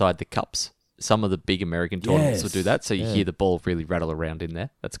inside the cups. Some of the big American tournaments will do that, so you hear the ball really rattle around in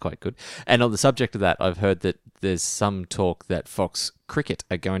there. That's quite good. And on the subject of that, I've heard that there's some talk that Fox Cricket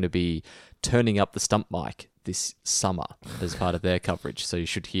are going to be turning up the stump mic this summer as part of their coverage. So you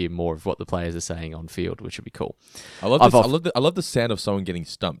should hear more of what the players are saying on field, which would be cool. I love the sound of someone getting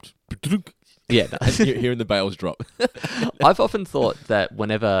stumped. Yeah, hearing the bales drop. I've often thought that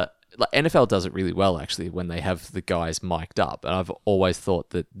whenever NFL does it really well, actually, when they have the guys mic'd up, and I've always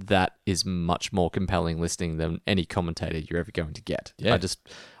thought that is much more compelling listening than any commentator you're ever going to get. Yeah.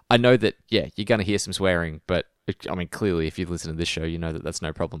 I know that you're going to hear some swearing, but I mean, clearly, if you listen to this show, you know that that's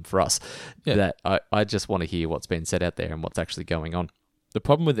no problem for us. Yeah. That I just want to hear what's being said out there and what's actually going on. The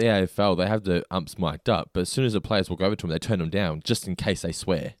problem with the AFL, they have the umps mic'd up, but as soon as the players walk over to them, they turn them down just in case they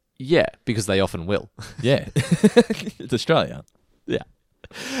swear. Yeah, because they often will. Yeah. It's Australia. Yeah.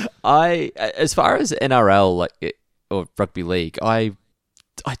 As far as NRL or rugby league, I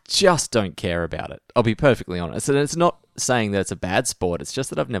just don't care about it. I'll be perfectly honest. And it's not saying that it's a bad sport. It's just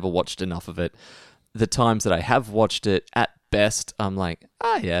that I've never watched enough of it. The times that I have watched it, at best, I'm like,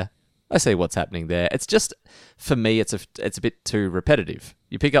 yeah, I see what's happening there. It's just, for me, it's a bit too repetitive.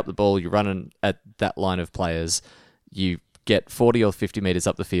 You pick up the ball, you're running at that line of players, you get 40 or 50 metres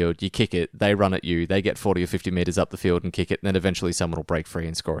up the field, you kick it, they run at you, they get 40 or 50 metres up the field and kick it, and then eventually someone will break free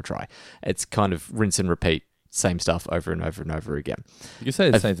and score a try. It's kind of rinse and repeat, same stuff over and over and over again. You can say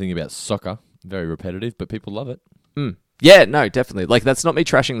the same thing about soccer. Very repetitive, but people love it. Yeah, no, definitely. Like, that's not me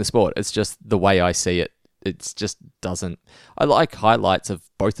trashing the sport. It's just the way I see it. It just doesn't... I like highlights of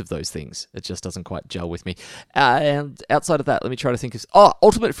both of those things. It just doesn't quite gel with me. And outside of that, let me try to think of...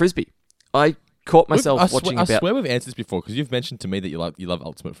 Ultimate Frisbee. I caught myself watching I swear we've answered this before, because you've mentioned to me that you love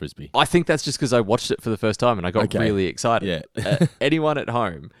Ultimate Frisbee. I think that's just because I watched it for the first time and I got really excited. Yeah. Anyone at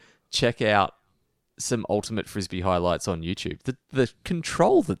home, check out some Ultimate Frisbee highlights on YouTube. The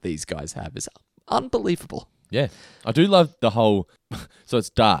control that these guys have is unbelievable. Yeah. I do love the whole... So it's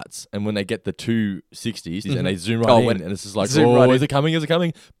darts, and when they get the 260s, and they zoom right in, and it's just like, is it coming? Is it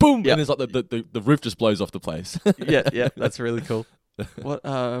coming? Boom! Yep. And it's like the roof just blows off the place. yeah, that's really cool. What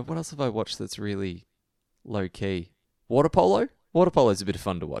else have I watched that's really low key? Water polo. Water polo is a bit of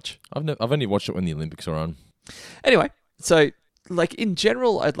fun to watch. I've only watched it when the Olympics are on. Anyway, so like in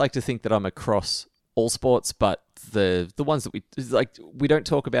general, I'd like to think that I'm across all sports, but the ones that we don't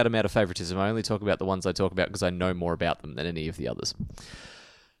talk about them out of favoritism. I only talk about the ones I talk about because I know more about them than any of the others.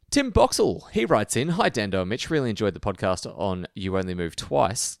 Tim Boxall, he writes in, "Hi Dando and Mitch, really enjoyed the podcast on You Only Move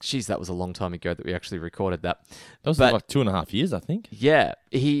Twice." Jeez, that was a long time ago that we actually recorded that. That was like 2.5 years, I think. Yeah,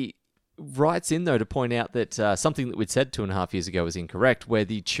 he writes in though to point out that something that we'd said 2.5 years ago was incorrect, where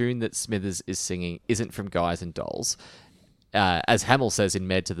the tune that Smithers is singing isn't from Guys and Dolls. As Hamill says in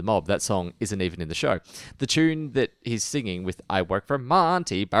Mad to the Mob, that song isn't even in the show. The tune that he's singing with I Work for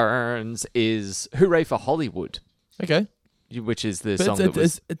Monty Burns is Hooray for Hollywood. Okay. Which is the song that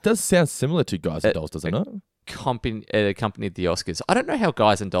was... It does sound similar to Guys and Dolls, does it not? Accompanied the Oscars. I don't know how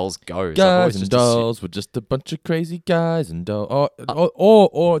Guys and Dolls goes. Guys and Dolls were just a bunch of crazy guys and dolls.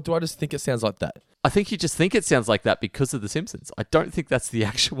 Or do I just think it sounds like that? I think you just think it sounds like that because of The Simpsons. I don't think that's the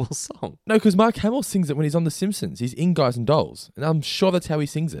actual song. No, because Mark Hamill sings it when he's on The Simpsons. He's in Guys and Dolls. And I'm sure that's how he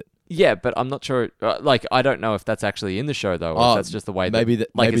sings it. Yeah, but I'm not sure. I don't know if that's actually in the show, though, or if that's just the way maybe they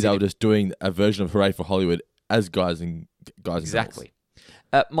were just doing a version of Hooray for Hollywood as Guys and Dolls. Exactly.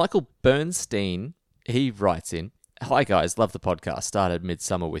 Michael Bernstein, he writes in, "Hi guys, love the podcast. Started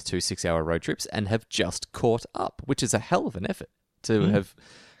midsummer with 2 6-hour road trips and have just caught up," which is a hell of an effort to have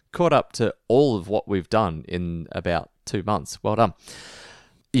caught up to all of what we've done in about 2 months. Well done.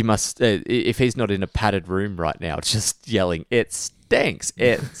 You must, if he's not in a padded room right now, just yelling, "It stinks,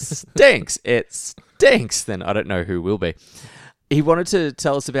 it stinks, it stinks," then I don't know who will be. He wanted to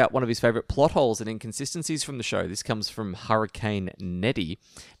tell us about one of his favourite plot holes and inconsistencies from the show. This comes from Hurricane Neddy.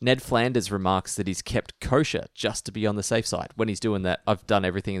 Ned Flanders remarks that he's kept kosher just to be on the safe side. When he's doing that, I've done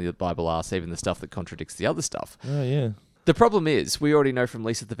everything the Bible asks, even the stuff that contradicts the other stuff. Oh, yeah. The problem is, we already know from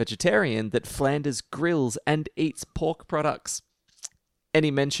Lisa the Vegetarian that Flanders grills and eats pork products. Any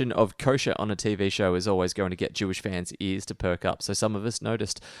mention of kosher on a TV show is always going to get Jewish fans' ears to perk up, so some of us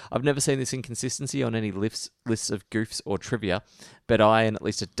noticed. I've never seen this inconsistency on any lists of goofs or trivia, but I and at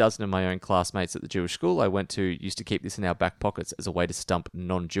least a dozen of my own classmates at the Jewish school I went to used to keep this in our back pockets as a way to stump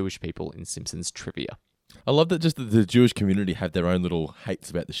non-Jewish people in Simpsons trivia. I love that just the Jewish community have their own little hates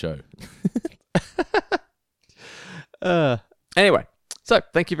about the show. Anyway, so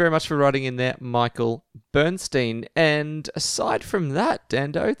thank you very much for writing in there, Michael Bernstein. And aside from that,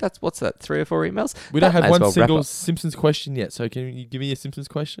 Dando, what's that, 3 or 4 emails? We don't have one single Simpsons question yet, so can you give me a Simpsons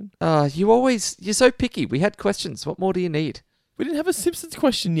question? You're so picky. We had questions. What more do you need? We didn't have a Simpsons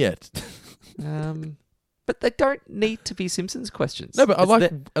question yet. But they don't need to be Simpsons questions. No, but I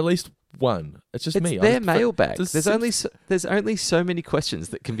like at least one. It's just It's me. their mailbag. There's There's only so many questions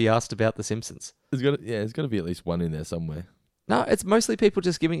that can be asked about The Simpsons. there's got to be at least one in there somewhere. No, it's mostly people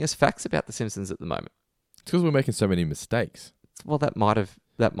just giving us facts about The Simpsons at the moment. It's because we're making so many mistakes. Well, that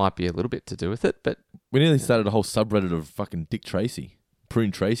might be a little bit to do with it, but We nearly started a whole subreddit of fucking Dick Tracy,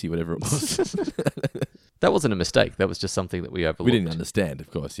 Prune Tracy, whatever it was. that wasn't a mistake. That was just something that we overlooked. We didn't understand,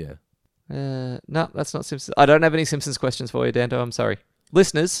 of course. Yeah. No, that's not Simpsons. I don't have any Simpsons questions for you, Dando. I'm sorry.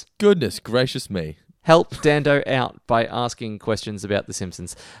 Listeners, Goodness gracious me. help Dando out by asking questions about The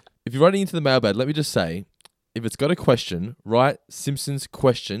Simpsons. If you're writing into the mailbag, let me just say, if it's got a question, write Simpsons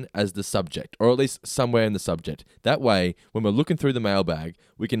question as the subject, or at least somewhere in the subject. That way, when we're looking through the mailbag,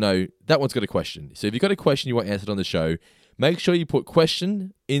 we can know that one's got a question. So if you've got a question you want answered on the show, make sure you put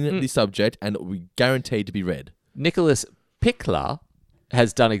question in the subject, and it will be guaranteed to be read. Nicholas Pickler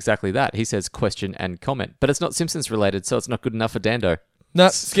has done exactly that. He says question and comment, but it's not Simpsons related, so it's not good enough for Dando. No,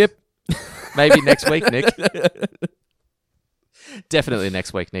 skip. Maybe next week, Nick. Definitely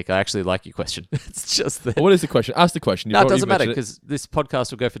next week, Nick. I actually like your question. It's just that. What is the question? Ask the question. No, it doesn't matter because this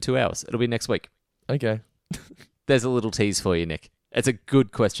podcast will go for 2 hours. It'll be next week. Okay. There's a little tease for you, Nick. It's a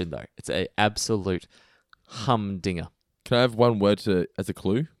good question, though. It's an absolute humdinger. Can I have one word as a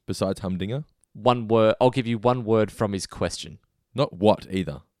clue besides humdinger? One word. I'll give you one word from his question. Not what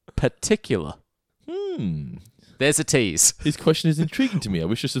either. Particular. There's a tease. His question is intriguing to me. I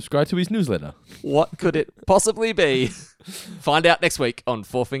wish to subscribe to his newsletter. What could it possibly be? Find out next week on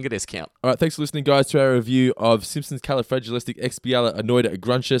Four Finger Discount. All right, thanks for listening, guys, to our review of Simpsons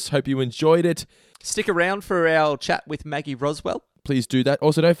Califragilisticexpialidocious. Hope you enjoyed it. Stick around for our chat with Maggie Roswell. Please do that.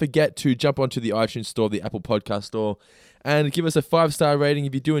 Also, don't forget to jump onto the iTunes Store, the Apple Podcast Store, and give us a 5-star rating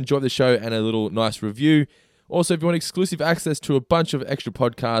if you do enjoy the show and a little nice review. Also, if you want exclusive access to a bunch of extra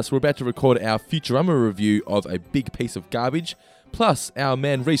podcasts, we're about to record our Futurama review of A Big Piece of Garbage. Plus, our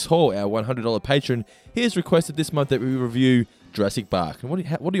man Reese Hall, our $100 patron, he has requested this month that we review Jurassic Park. And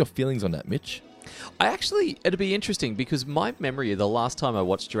what are your feelings on that, Mitch? It'd be interesting because my memory of the last time I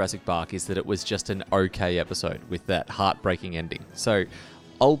watched Jurassic Park is that it was just an okay episode with that heartbreaking ending. So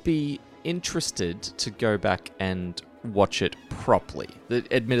I'll be interested to go back and watch it properly.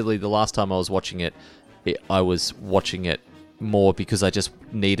 Admittedly, the last time I was watching it, I was watching it more because I just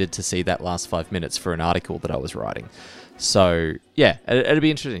needed to see that last 5 minutes for an article that I was writing. So, yeah, it'd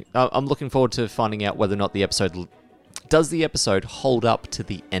be interesting. I'm looking forward to finding out whether or not does the episode hold up to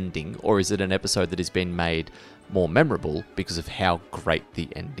the ending, or is it an episode that has been made more memorable because of how great the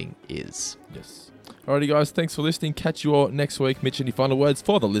ending is? Yes. Alrighty, guys, thanks for listening. Catch you all next week. Mitch, any final words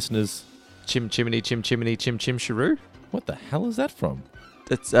for the listeners? Chim chimney, chim chimney, chim chim shiroo. What the hell is that from?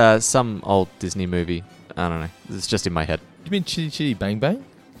 It's some old Disney movie. I don't know. It's just in my head. You mean Chitty Chitty Bang Bang?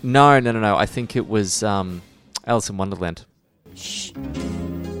 No. I think it was Alice in Wonderland. Shh.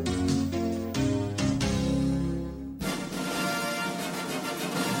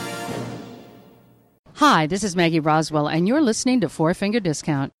 Hi, this is Maggie Roswell, and you're listening to Four Finger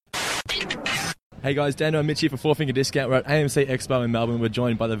Discount. Hey guys, Dano and Mitch here for Four Finger Discount. We're at AMC Expo in Melbourne. We're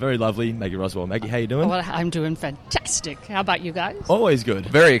joined by the very lovely Maggie Roswell. Maggie, how you doing? Well, I'm doing fantastic. How about you guys? Always good.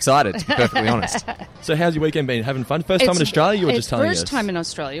 Very excited, to be perfectly honest. So how's your weekend been? Having fun? First time in Australia, you were just telling us? It's first time in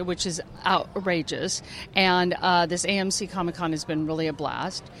Australia, which is outrageous. And this AMC Comic-Con has been really a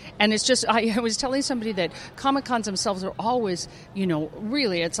blast. And it's just, I was telling somebody that Comic-Cons themselves are always,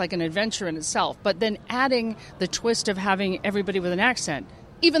 really, it's like an adventure in itself. But then adding the twist of having everybody with an accent,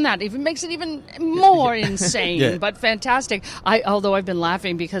 even makes it even more insane, yeah. But fantastic. Although I've been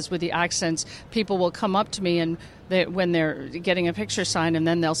laughing because with the accents, people will come up to me and when they're getting a picture signed, and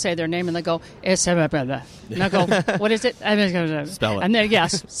then they'll say their name and they go, and I go, what is it? Spell it. And then,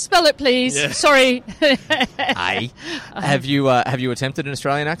 yes, spell it, please. Yeah. Sorry. Aye. Have you attempted an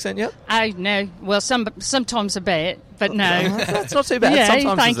Australian accent yet? No. Well, sometimes a bit, but no. That's not too bad. Yeah,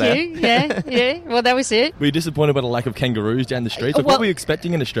 sometimes thank you. Yeah. Well, that was it. Were you disappointed by the lack of kangaroos down the streets? What were you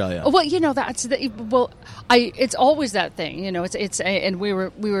expecting in Australia? Well, it's always that thing, and we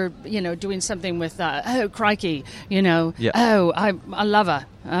were doing something with oh crikey, Yeah. Oh, I love her.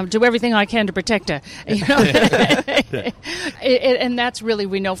 Do everything I can to protect her. And that's really,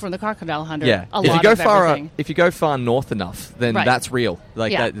 we know from the Crocodile Hunter. Yeah. If you go far north enough, then that's real.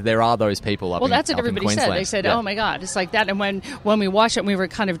 There are those people up. Well, that's what up everybody in said. They said, "Oh my God, it's like that." And when we watched it, we were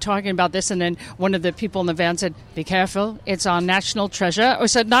kind of talking about this, and then one of the people in the van said, "Be careful, it's our national treasure." I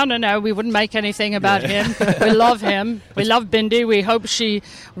said, "No, we wouldn't make anything about him. We love him. We love Bindi. We hope she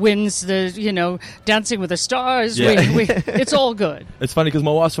wins the Dancing with the Stars. Yeah. It's all good." It's funny because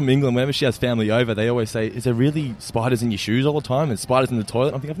my wife's from England. Whenever she has family over, they always say, "Is there really spiders in your shoes all the time and spiders in the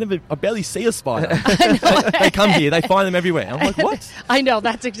toilet?" I'm thinking, I barely see a spider. They come here, they find them everywhere. I'm like, what? I know,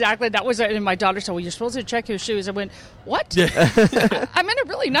 that was it. And my daughter said, well, you're supposed to check your shoes. I went, what? Yeah. I'm in a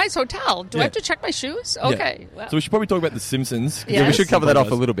really nice hotel. Do I have to check my shoes? Okay. Yeah. Well. So we should probably talk about The Simpsons. Yeah, we should cover that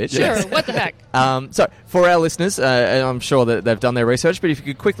off a little bit. Sure, what the heck? So, for our listeners, I'm sure that they've done their research, but if you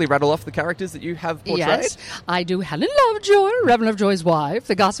could quickly rattle off the characters that you have portrayed. Yes, I do Helen Lovejoy, Reverend Lovejoy's wife,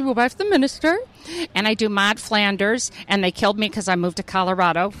 the gossipy wife of the minister. And I do Maud Flanders, and they killed me because I moved to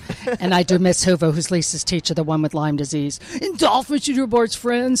Colorado. And I do Miss Hoover, who's Lisa's teacher, the one with Lyme disease. And Dolph Richard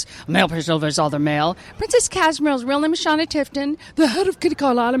Friends, male personal other male. Princess Casimir's real name is Shauna Tifton, the head of Kitty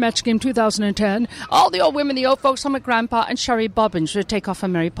Carlisle Match Game 2010. All the old women, the old folks, home at Grandpa, and Sherry Bobbins should take off for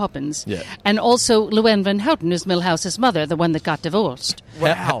Mary Poppins. Yeah. And also Luann Van Houten, who's Milhouse's mother, the one that got divorced.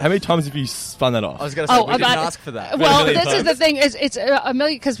 Wow. How many times have you spun that off? I was going to say, we didn't ask for that. Well, this is the thing. It's a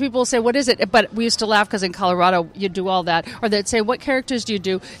million, because people say, what is it? But we used to laugh because in Colorado you do all that. Or they'd say, what characters do you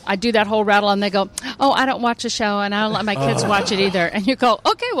do? I do that whole rattle, and they go, oh, I don't watch the show, and I don't let my kids watch it either. And you go,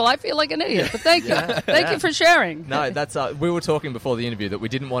 okay, well, I feel like an idiot, but thank you. Thank you for sharing. No, that's we were talking before the interview that we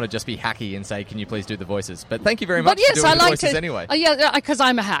didn't want to just be hacky and say, can you please do the voices? But thank you very much for doing the voices anyway. Yeah, because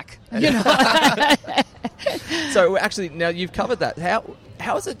I'm a hack. You know. So actually, now you've covered that. How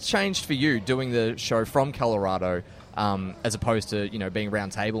has it changed for you doing the show from Colorado as opposed to being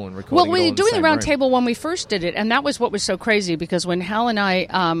round table and recording? Well, we were doing the round table when we first did it, and that was what was so crazy, because when Hal and I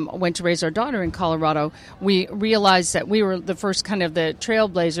went to raise our daughter in Colorado, we realized that we were the first kind of the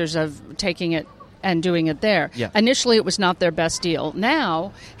trailblazers of taking it and doing it there. Yeah. Initially, it was not their best deal.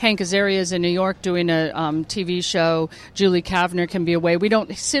 Now, Hank Azaria is in New York doing a TV show. Julie Kavner can be away. We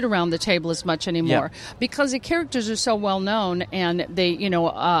don't sit around the table as much anymore because the characters are so well known, and they,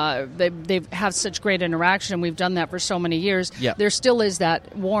 they have such great interaction. We've done that for so many years. Yeah. There still is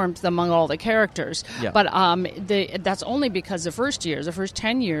that warmth among all the characters. Yeah. But that's only because the first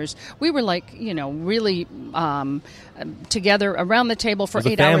 10 years, we were really together around the table for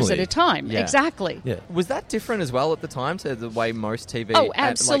 8 hours at a time. Yeah. Exactly. Yeah. Was that different as well at the time to the way most TV? Oh,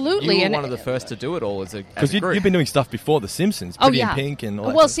 absolutely. You were one of the first to do it all as a because you've been doing stuff before The Simpsons, Pretty in Pink, and all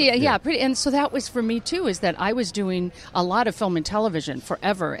that. Pretty, and so that was for me too. Is that I was doing a lot of film and television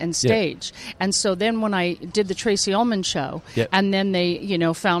forever and stage, and so then when I did the Tracy Ullman show, and then they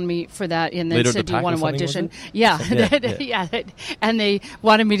found me for that, and then Leader said, "Do you want to audition?" And they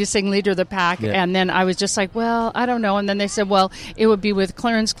wanted me to sing Leader of the Pack, and then I was just like, "Well, I don't know." And then they said, "Well, it would be with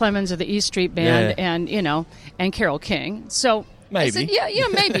Clarence Clemens of the E Street Band." And and Carole King. So maybe, I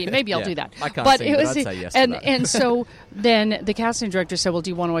said, maybe I'll do that. I can't sing, but I'd say yes to that. And so then the casting director said, "Well, do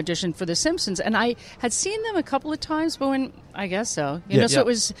you want to audition for The Simpsons?" And I had seen them a couple of times, but I guess so. So it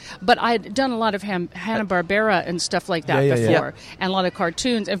was. But I had done a lot of Hanna-Barbera and stuff like that before, and a lot of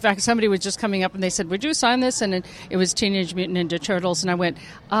cartoons. In fact, somebody was just coming up and they said, "Would you sign this?" And it was Teenage Mutant Ninja Turtles, and I went,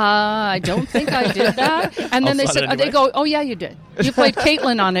 "I don't think I did that." And then they said, "They go, oh yeah, you did. You played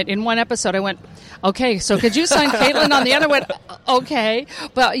Caitlin on it in one episode." I went, "Okay, so could you sign Caitlin on the other?" I went, "Okay,"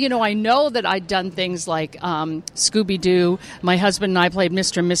 but I know that I'd done things like Scooby-Doo. My husband and I played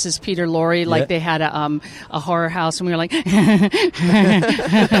Mr. and Mrs. Peter Lorre, like they had a horror house, and we were like.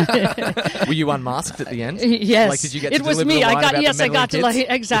 Were you unmasked at the end? Yes. Like, did you get to it was deliver me. the line I got about yes, the I got to meddling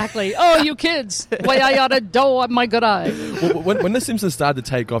like exactly. Oh, you kids! Why I ought to do my good eye. Well, when The Simpsons started to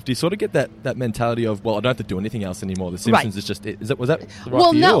take off, do you sort of get that mentality of, well, I don't have to do anything else anymore? The Simpsons is just was that right well,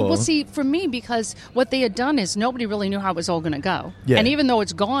 for you? No. Well, see, for me, because what they had done is nobody really knew how it was all going to go. Yeah. And even though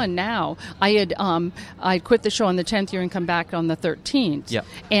it's gone now, I quit the show on the 10th year and come back on the 13th. Yeah.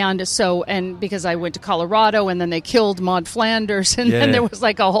 And because I went to Colorado, and then they killed Maud Flanders, and then there was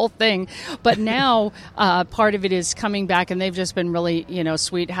like a whole thing. But now part of it is coming back, and they've just been really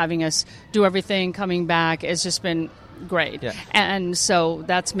sweet, having us do everything. Coming back has just been great. Yeah. And so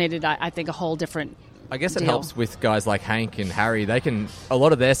that's made it, I think, a whole different I guess it deal. helps with guys like Hank and Harry. A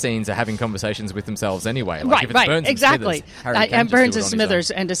lot of their scenes are having conversations with themselves anyway. Like if it's Burns exactly. And Burns and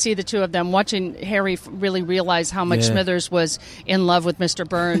Smithers, and to see the two of them, watching Harry really realize how much Smithers was in love with Mr.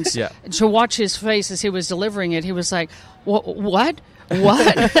 Burns. To watch his face as he was delivering it, he was like, "What? What?"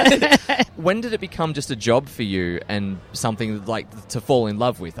 When did it become just a job for you and something like to fall in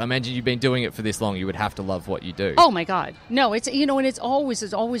love with? I imagine you've been doing it for this long. You would have to love what you do. Oh my God, no! It's and it's always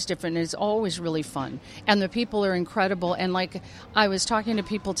different. And it's always really fun, and the people are incredible. And like I was talking to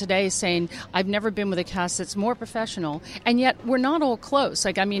people today, saying I've never been with a cast that's more professional, and yet we're not all close.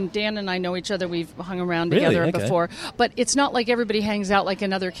 Like Dan and I know each other. We've hung around together before, but it's not like everybody hangs out like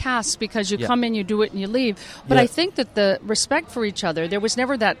in other casts because you come in, you do it, and you leave. But I think that the respect for each other other. There was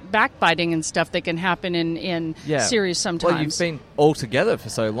never that backbiting and stuff that can happen in series sometimes. Well, you've been all together for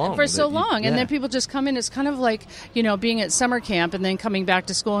so long. And then people just come in. It's kind of like, being at summer camp and then coming back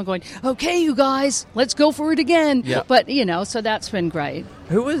to school and going, okay, you guys, let's go for it again. Yep. But, so that's been great.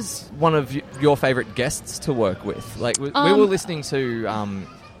 Who was one of your favourite guests to work with? Like, we were listening to some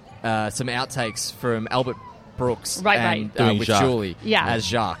outtakes from Albert Brooks with Jacques. Julie as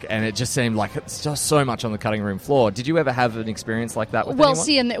Jacques, and it just seemed like it's just so much on the cutting room floor. Did you ever have an experience like that with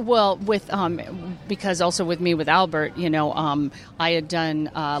anyone? Because also with me with Albert, I had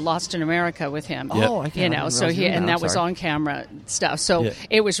done Lost in America with him. Yep. Oh, okay. That was on camera stuff. So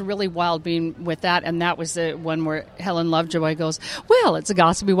it was really wild being with that, and that was the one where Helen Lovejoy goes, "Well, it's a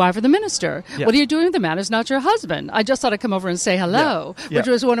gossipy wife of the minister. Yeah. What are you doing with the man who's not your husband?" I just thought I'd come over and say hello, which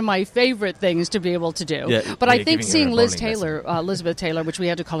was one of my favorite things to be able to do. Yeah. But I think seeing Elizabeth Taylor, which we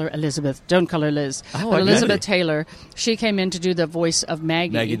had to call her Elizabeth, don't call her Liz, but Elizabeth Taylor, she came in to do the voice of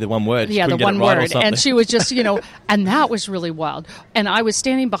Maggie. Maggie, the one word. Yeah, the one word. And she was just, and that was really wild. And I was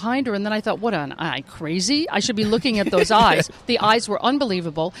standing behind her, and then I thought, what am I, crazy? I should be looking at those eyes. The eyes were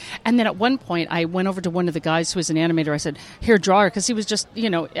unbelievable. And then at one point, I went over to one of the guys who was an animator. I said, here, draw her, because he was just, they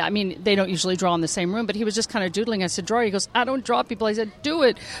don't usually draw in the same room, but he was just kind of doodling. I said, draw her. He goes, I don't draw people. I said, do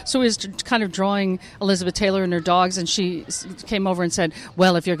it. So he was kind of drawing Elizabeth Taylor and her dogs, and she came over and said,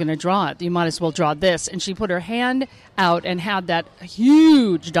 well, if you're going to draw it, you might as well draw this. And she put her hand out and had that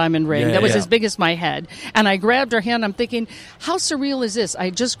huge diamond ring that was as big as my head. And I grabbed her hand. I'm thinking, how surreal is this? I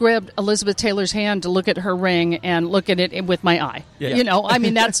just grabbed Elizabeth Taylor's hand to look at her ring and look at it with my eye. Yeah.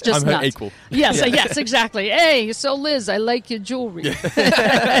 That's just I'm her nuts. equal. Yes, exactly. Hey, so Liz, I like your jewelry.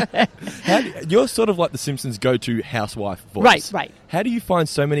 You're sort of like the Simpsons' go-to housewife voice. Right. How do you find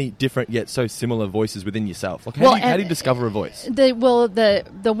so many different yet so similar voices within yourself? Like, how do you discover a voice? The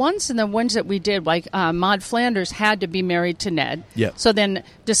ones that we did, like Maude Flanders had to be married to Ned. Yeah. So then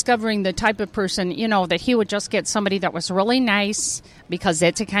discovering the type of person, that he would just get somebody that was really nice because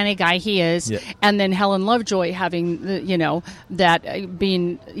that's the kind of guy he is. Yeah. And then Helen Lovejoy having, that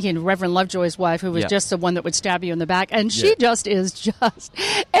being, Reverend Lovejoy's wife, who was just the one that would stab you in the back. And she just is just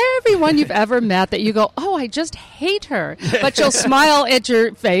everyone you've ever met that you go, oh, I just hate her. But she'll smile at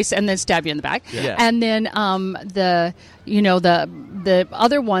your face and then stab you in the back. Yeah. And then the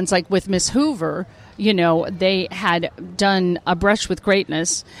other ones, like with Miss Hoover, they had done A Brush with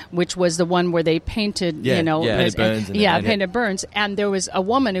Greatness, which was the one where they painted, painted Burns. And there was a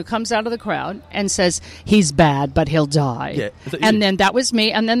woman who comes out of the crowd and says, he's bad, but he'll die. Yeah. And then that was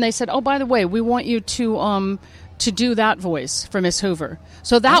me. And then they said, oh, by the way, we want you to do that voice for Miss Hoover.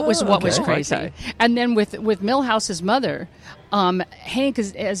 So that was what was crazy. Okay. And then with Milhouse's mother, Hank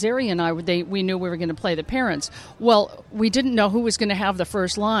Azaria and I, we knew we were going to play the parents. Well, we didn't know who was going to have the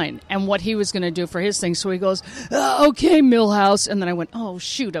first line and what he was going to do for his thing. So he goes, okay, Milhouse. And then I went, oh,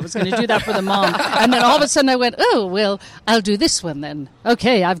 shoot, I was going to do that for the mom. And then all of a sudden I went, oh, well, I'll do this one then.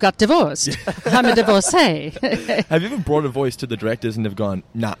 Okay, I've got divorced. I'm a divorcee. Have you ever brought a voice to the directors and they've gone,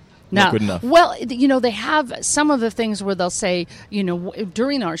 nah? No. Not good enough. Well, they have some of the things where they'll say,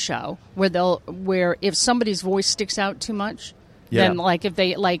 during our show, where if somebody's voice sticks out too much, then if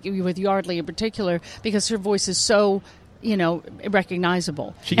they, like with Yardley in particular, because her voice is so,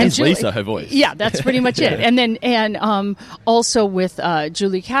 recognizable. She gives Lisa her voice. Yeah, that's pretty much it. And then, also with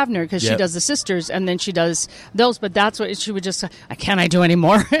Julie Kavner, because she does the sisters, and then she does those, but that's what she would just, can I do any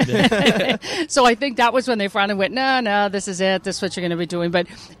more? So I think that was when they finally went, no, this is it. This is what you're going to be doing. But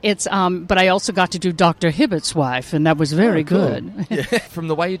it's, but I also got to do Dr. Hibbett's wife, and that was very good. From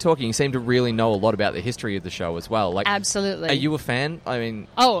the way you're talking, you seem to really know a lot about the history of the show as well. Like, absolutely. Are you a fan? I mean,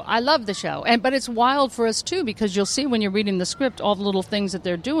 I love the show, but it's wild for us too, because you'll see when you're reading the script all the little things that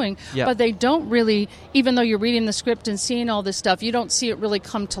they're doing, but they don't really, even though you're reading the script and seeing all this stuff, you don't see it really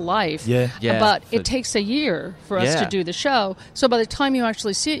come to life. But it takes a year for us to do the show. So by the time you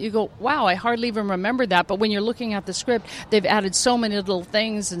actually see it, you go, wow, I hardly even remember that. But when you're looking at the script, they've added so many little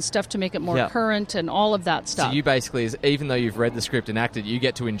things and stuff to make it more current and all of that stuff. So you basically, even though you've read the script and acted, you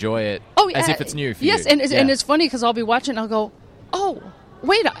get to enjoy it as if it's new for you. Yes, and it's funny because I'll be watching and I'll go, oh,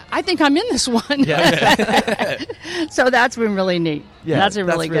 wait, I think I'm in this one. So that's been really neat. Yeah, that's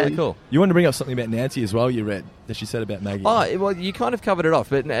really cool. You want to bring up something about Nancy as well, you read, that she said about Maggie. Oh, well, you kind of covered it off,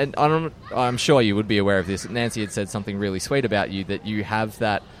 but I'm sure you would be aware of this. Nancy had said something really sweet about you, that you have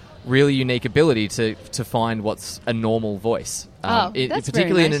that really unique ability to find what's a normal voice. That's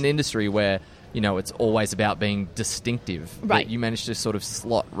particularly very nice. in an industry where, it's always about being distinctive. Right. You managed to sort of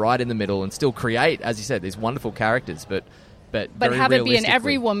slot right in the middle and still create, as you said, these wonderful characters, but but But very have it be in realistically.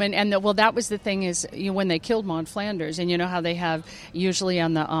 every woman, and that was the thing is when they killed Maud Flanders, and you know how they have usually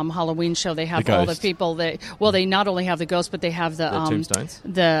on the Halloween show they have The all the ghost. people that they not only have the ghost, but they have the tombstones?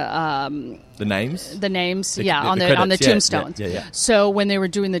 The names? the names, The on the credits, yeah, tombstones. yeah. So when they were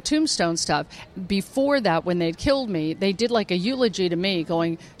doing the tombstone stuff, before that, when they'd killed me, they did like a eulogy to me,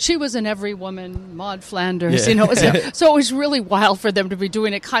 going, "She was in every woman, Maud Flanders." Yeah. You know, so it was really wild for them to be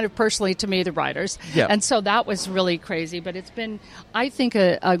doing it kind of personally to me, the writers. Yeah. And so that was really crazy. But it's been, I think,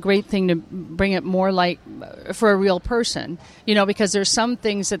 a great thing to bring it more like for a real person. You know, because there's some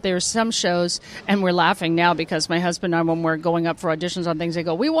things that there's some shows, and we're laughing now because my husband and I, when we're going up for auditions on things, they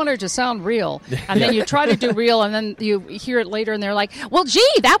go, "We want her to sound real." And then you try to do real, and then you hear it later, and they're like, "Well, gee,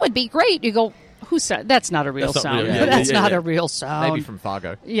 that would be great." You go, "Who said that's not a real That's not sound? real. Yeah, That's yeah, not yeah. a real sound." Maybe from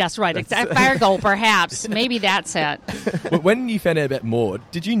Fargo. Yes, right. Exactly. Fargo, perhaps. Maybe that's it. When you found out about Maud,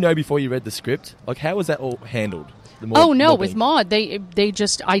 did you know before you read the script? Like, how was that all handled? The Maud Oh no, mobbing? with Maud, they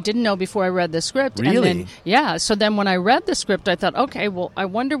just I didn't know before I read the script. Really? And then, yeah. So then when I read the script, I thought, okay, well, I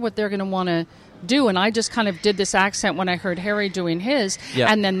wonder what they're going to want to do, and I just kind of did this accent when I heard Harry doing his,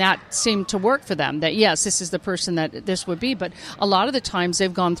 Yeah. and then that seemed to work for them, that yes, this is the person that this would be. But a lot of the times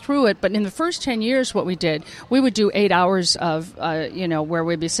they've gone through it, but in the first 10 years what we did, we would do 8 hours of where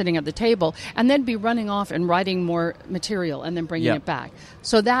we'd be sitting at the table and then be running off and writing more material and then bringing Yeah. it back.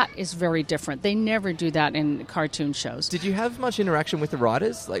 So that is very different. They never do that in cartoon shows. Did you have much interaction with the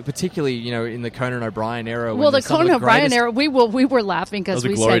writers, like particularly in the Conan O'Brien era? Well, the some of Conan O'Brien greatest- era, we were laughing because Those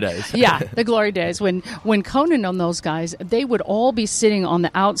we are glory said, days. yeah, the glory days when Conan and those guys, they would all be sitting on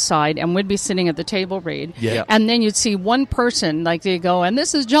the outside and we'd be sitting at the table read, Yeah. and then you'd see one person like they go, and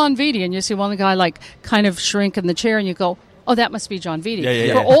this is John Vitti, and you see one guy like kind of shrink in the chair, and you go, oh, that must be John Vitti. Yeah, yeah,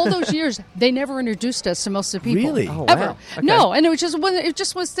 yeah. For all those years, they never introduced us to most of the people. Really? Oh, Ever. wow. Okay. No, and it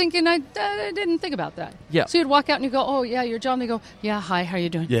just was thinking, I didn't think about that. Yeah. So you'd walk out and you go, oh, yeah, you're John. They go, yeah, hi, how you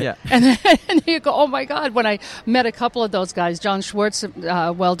doing? Yeah. And then you go, oh, my God. When I met a couple of those guys, John Schwartz,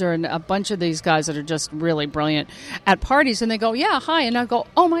 Welder, and a bunch of these guys that are just really brilliant at parties, and they go, yeah, hi. And I go,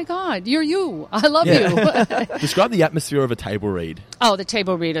 oh, my God, you're you. I love you. Describe the atmosphere of a table read. Oh, the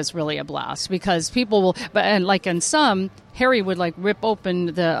table read is really a blast because people will, and like in some, Harry would like rip open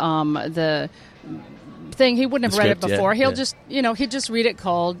the thing. He wouldn't have The read it script, yeah, before. He'll yeah. just, he'd just read it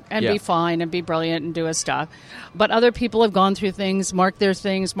cold and Yeah. be fine and be brilliant and do his stuff. But other people have gone through things, marked their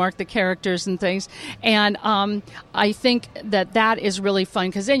things, marked the characters and things. And I think that is really fun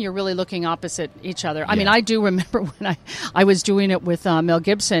because then you're really looking opposite each other. I mean, I do remember when I was doing it with Mel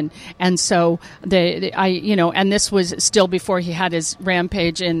Gibson, and so and this was still before he had his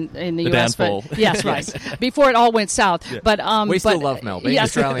rampage in the U.S. downfall. But yes, right, before it all went south. But We still love Mel. Being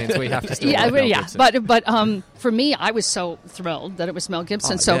Australians, we have to still love Mel Gibson. But for me, I was so thrilled that it was Mel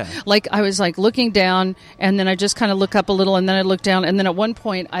Gibson. Oh, so yeah. like I was like looking down, and then I just kind of look up a little, and then I looked down, and then at one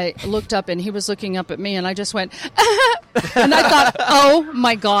point I looked up, and he was looking up at me, and I just went, and I thought, oh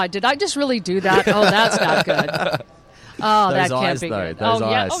my God, did I just really do that? Oh, that's not good. Oh, Those that can't eyes, be though, good. those Oh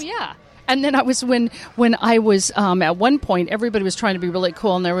yeah, eyes. oh yeah. And then I was when I was at one point, everybody was trying to be really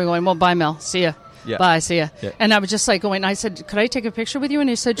cool, and they were going, well, bye, Mel, see ya. Yeah. Bye, see ya. Yeah. And I was just like going, and I said, could I take a picture with you? And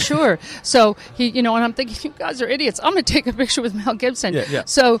he said, sure. So he, and I'm thinking, you guys are idiots. I'm going to take a picture with Mel Gibson. Yeah, yeah.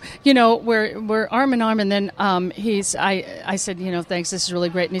 So, we're arm in arm. And then I said, thanks, this is really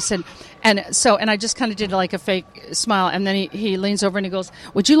great. And he said, and I just kind of did like a fake smile. And then he leans over and he goes,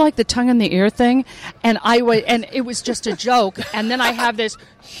 would you like the tongue in the ear thing? And and it was just a joke. And then I have this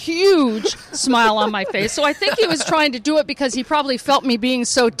huge smile on my face. So I think he was trying to do it because he probably felt me being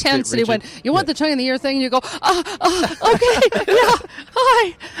so tense. And he went, you want the tongue in the ear thing? And you go, okay, yeah,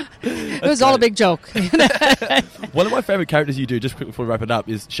 hi. It was all a big joke. One of my favourite characters you do, just quick before we wrap it up,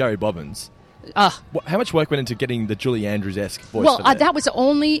 is Sherry Bobbins. How much work went into getting the Julie Andrews-esque voice? Well, for that?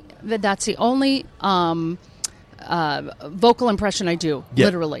 that's the only vocal impression I do, Yeah.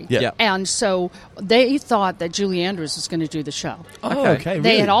 literally. Yeah. And so they thought that Julie Andrews was going to do the show. Oh, okay. They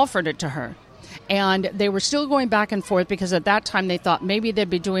really? had offered it to her. And they were still going back and forth because at that time they thought maybe they'd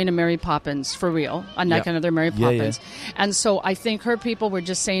be doing a Mary Poppins for real, like another Mary Poppins. Yeah. And so I think her people were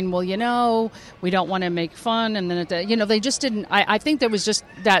just saying, well, we don't want to make fun. And then, they just didn't. I think there was just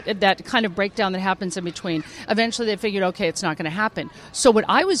that kind of breakdown that happens in between. Eventually they figured, okay, it's not going to happen. So what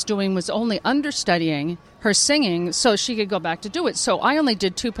I was doing was only understudying her singing so she could go back to do it. So I only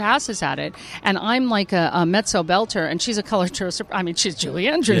did 2 passes at it, and I'm like a mezzo belter, and she's a color she's Julie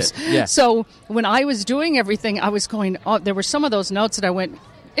Andrews. Yeah. So when I was doing everything, I was going, there were some of those notes that I went,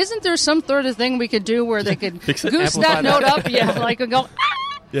 isn't there some sort of thing we could do where they could goose that note up? Yeah, like and go, ah!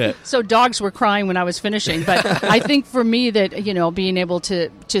 Yeah. So dogs were crying when I was finishing. But I think for me that, being able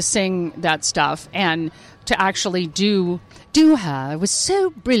to sing that stuff and to actually do, do have. It was so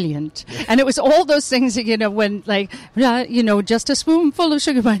brilliant. And it was all those things that, when, just a spoonful of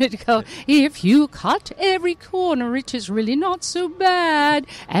sugar might go, if you cut every corner, it is really not so bad.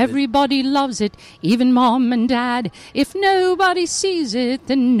 Everybody loves it, even Mom and Dad. If nobody sees it,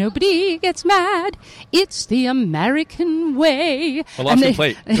 then nobody gets mad. It's the American way. Well, life's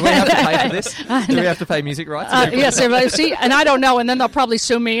complete. Do we have to pay for this? Do we have to pay music rights? Yes, see, and I don't know, and then they'll probably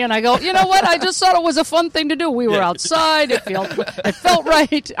sue me, and I go, you know what, I just thought it was a fun thing to do. We were outside, it felt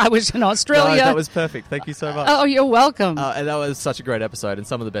right, I was in Australia. No, that was perfect, thank you so much. Oh, you're welcome. And that was such a great episode, and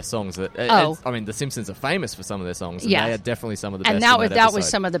some of the best songs. The Simpsons are famous for some of their songs, and they are definitely some of the best. And that was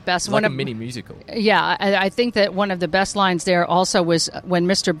some of the best. It's like a mini musical. Yeah, I think that one of the best lines there also was when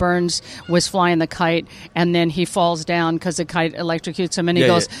Mr. Burns was flying the kite, and then he falls down because the kite electrocutes him, and he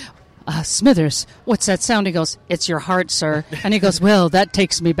goes, Smithers, what's that sound? He goes, it's your heart, sir. And he goes, well, that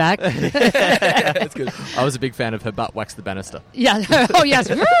takes me back. That's good. I was a big fan of her butt wax the banister. Yeah. Oh, yes.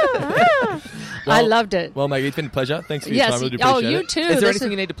 I loved it. Well, Maggie, it's been a pleasure. Thanks for your time. Really appreciate you it. too. Is there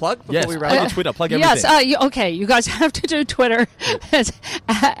anything you need to plug before we wrap up? Twitter. Plug everything. Yes. Okay. You guys have to do Twitter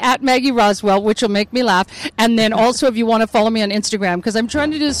at Maggie Roswell, which will make me laugh. And then also, if you want to follow me on Instagram, because I'm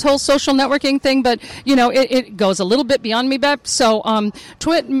trying to do this whole social networking thing, but it goes a little bit beyond me, Bep. So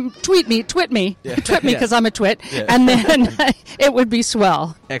twit me because I'm a twit, and then it would be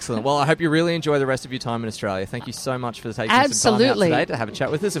swell. Excellent. Well, I hope you really enjoy the rest of your time in Australia. Thank you so much for taking some time out today to have a chat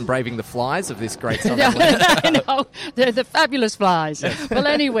with us and braving the flies of this great summer. I know. They're the fabulous flies. Well,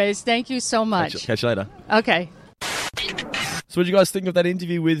 anyways, thank you so much. Catch you later. Okay. So what do you guys think of that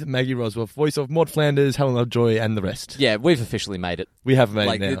interview with Maggie Roswell, voice of Maud Flanders, Helen Lovejoy, and the rest? Yeah, we've officially made it. We have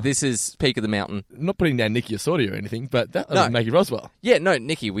made it now. This is peak of the mountain. I'm not putting down Nikki Assorti or anything, but that was Maggie Roswell. Yeah, no,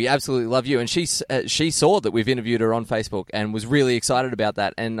 Nikki, we absolutely love you. And she saw that we've interviewed her on Facebook and was really excited about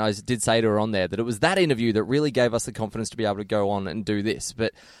that. And I did say to her on there that it was that interview that really gave us the confidence to be able to go on and do this.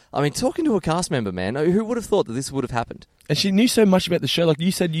 But, I mean, talking to a cast member, man, who would have thought that this would have happened? And she knew so much about the show. Like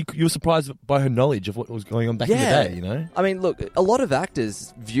you said, you were surprised by her knowledge of what was going on back in the day, I mean, look, a lot of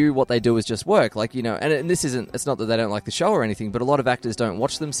actors view what they do as just work. Like, and this isn't, it's not that they don't like the show or anything, but a lot of actors don't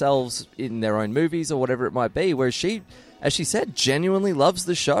watch themselves in their own movies or whatever it might be, whereas she, as she said, genuinely loves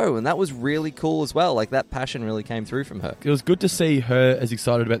the show, and that was really cool as well. Like, that passion really came through from her. It was good to see her as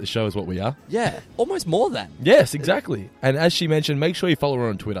excited about the show as what we are. Yeah, almost more than. Yes, exactly. And as she mentioned, make sure you follow her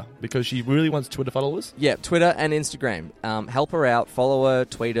on Twitter, because she really wants Twitter followers. Yeah, Twitter and Instagram. Help her out, follow her,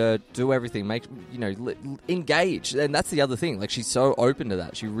 tweet her, do everything. Engage. And that's the other thing. Like, she's so open to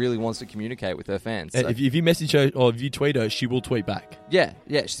that. She really wants to communicate with her fans. So. If you message her or if you tweet her, she will tweet back. Yeah,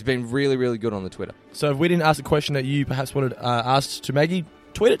 she's been really, really good on the Twitter. So if we didn't ask a question that you perhaps wanted asked to Maggie,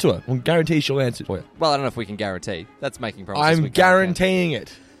 tweet it to her. We'll guarantee she'll answer it for you. Well, I don't know if we can guarantee. That's making promises. I'm guaranteeing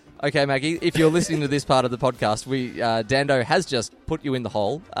it. Okay, Maggie, if you're listening to this part of the podcast, Dando has just put you in the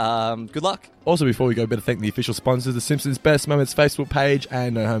hole. Good luck. Also, before we go, better thank the official sponsors, the Simpsons Best Moments Facebook page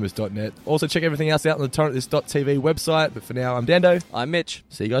and nohomers.net. Also, check everything else out on the torrentlist.tv website. But for now, I'm Dando. I'm Mitch.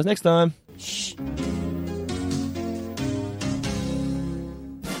 See you guys next time. Shh.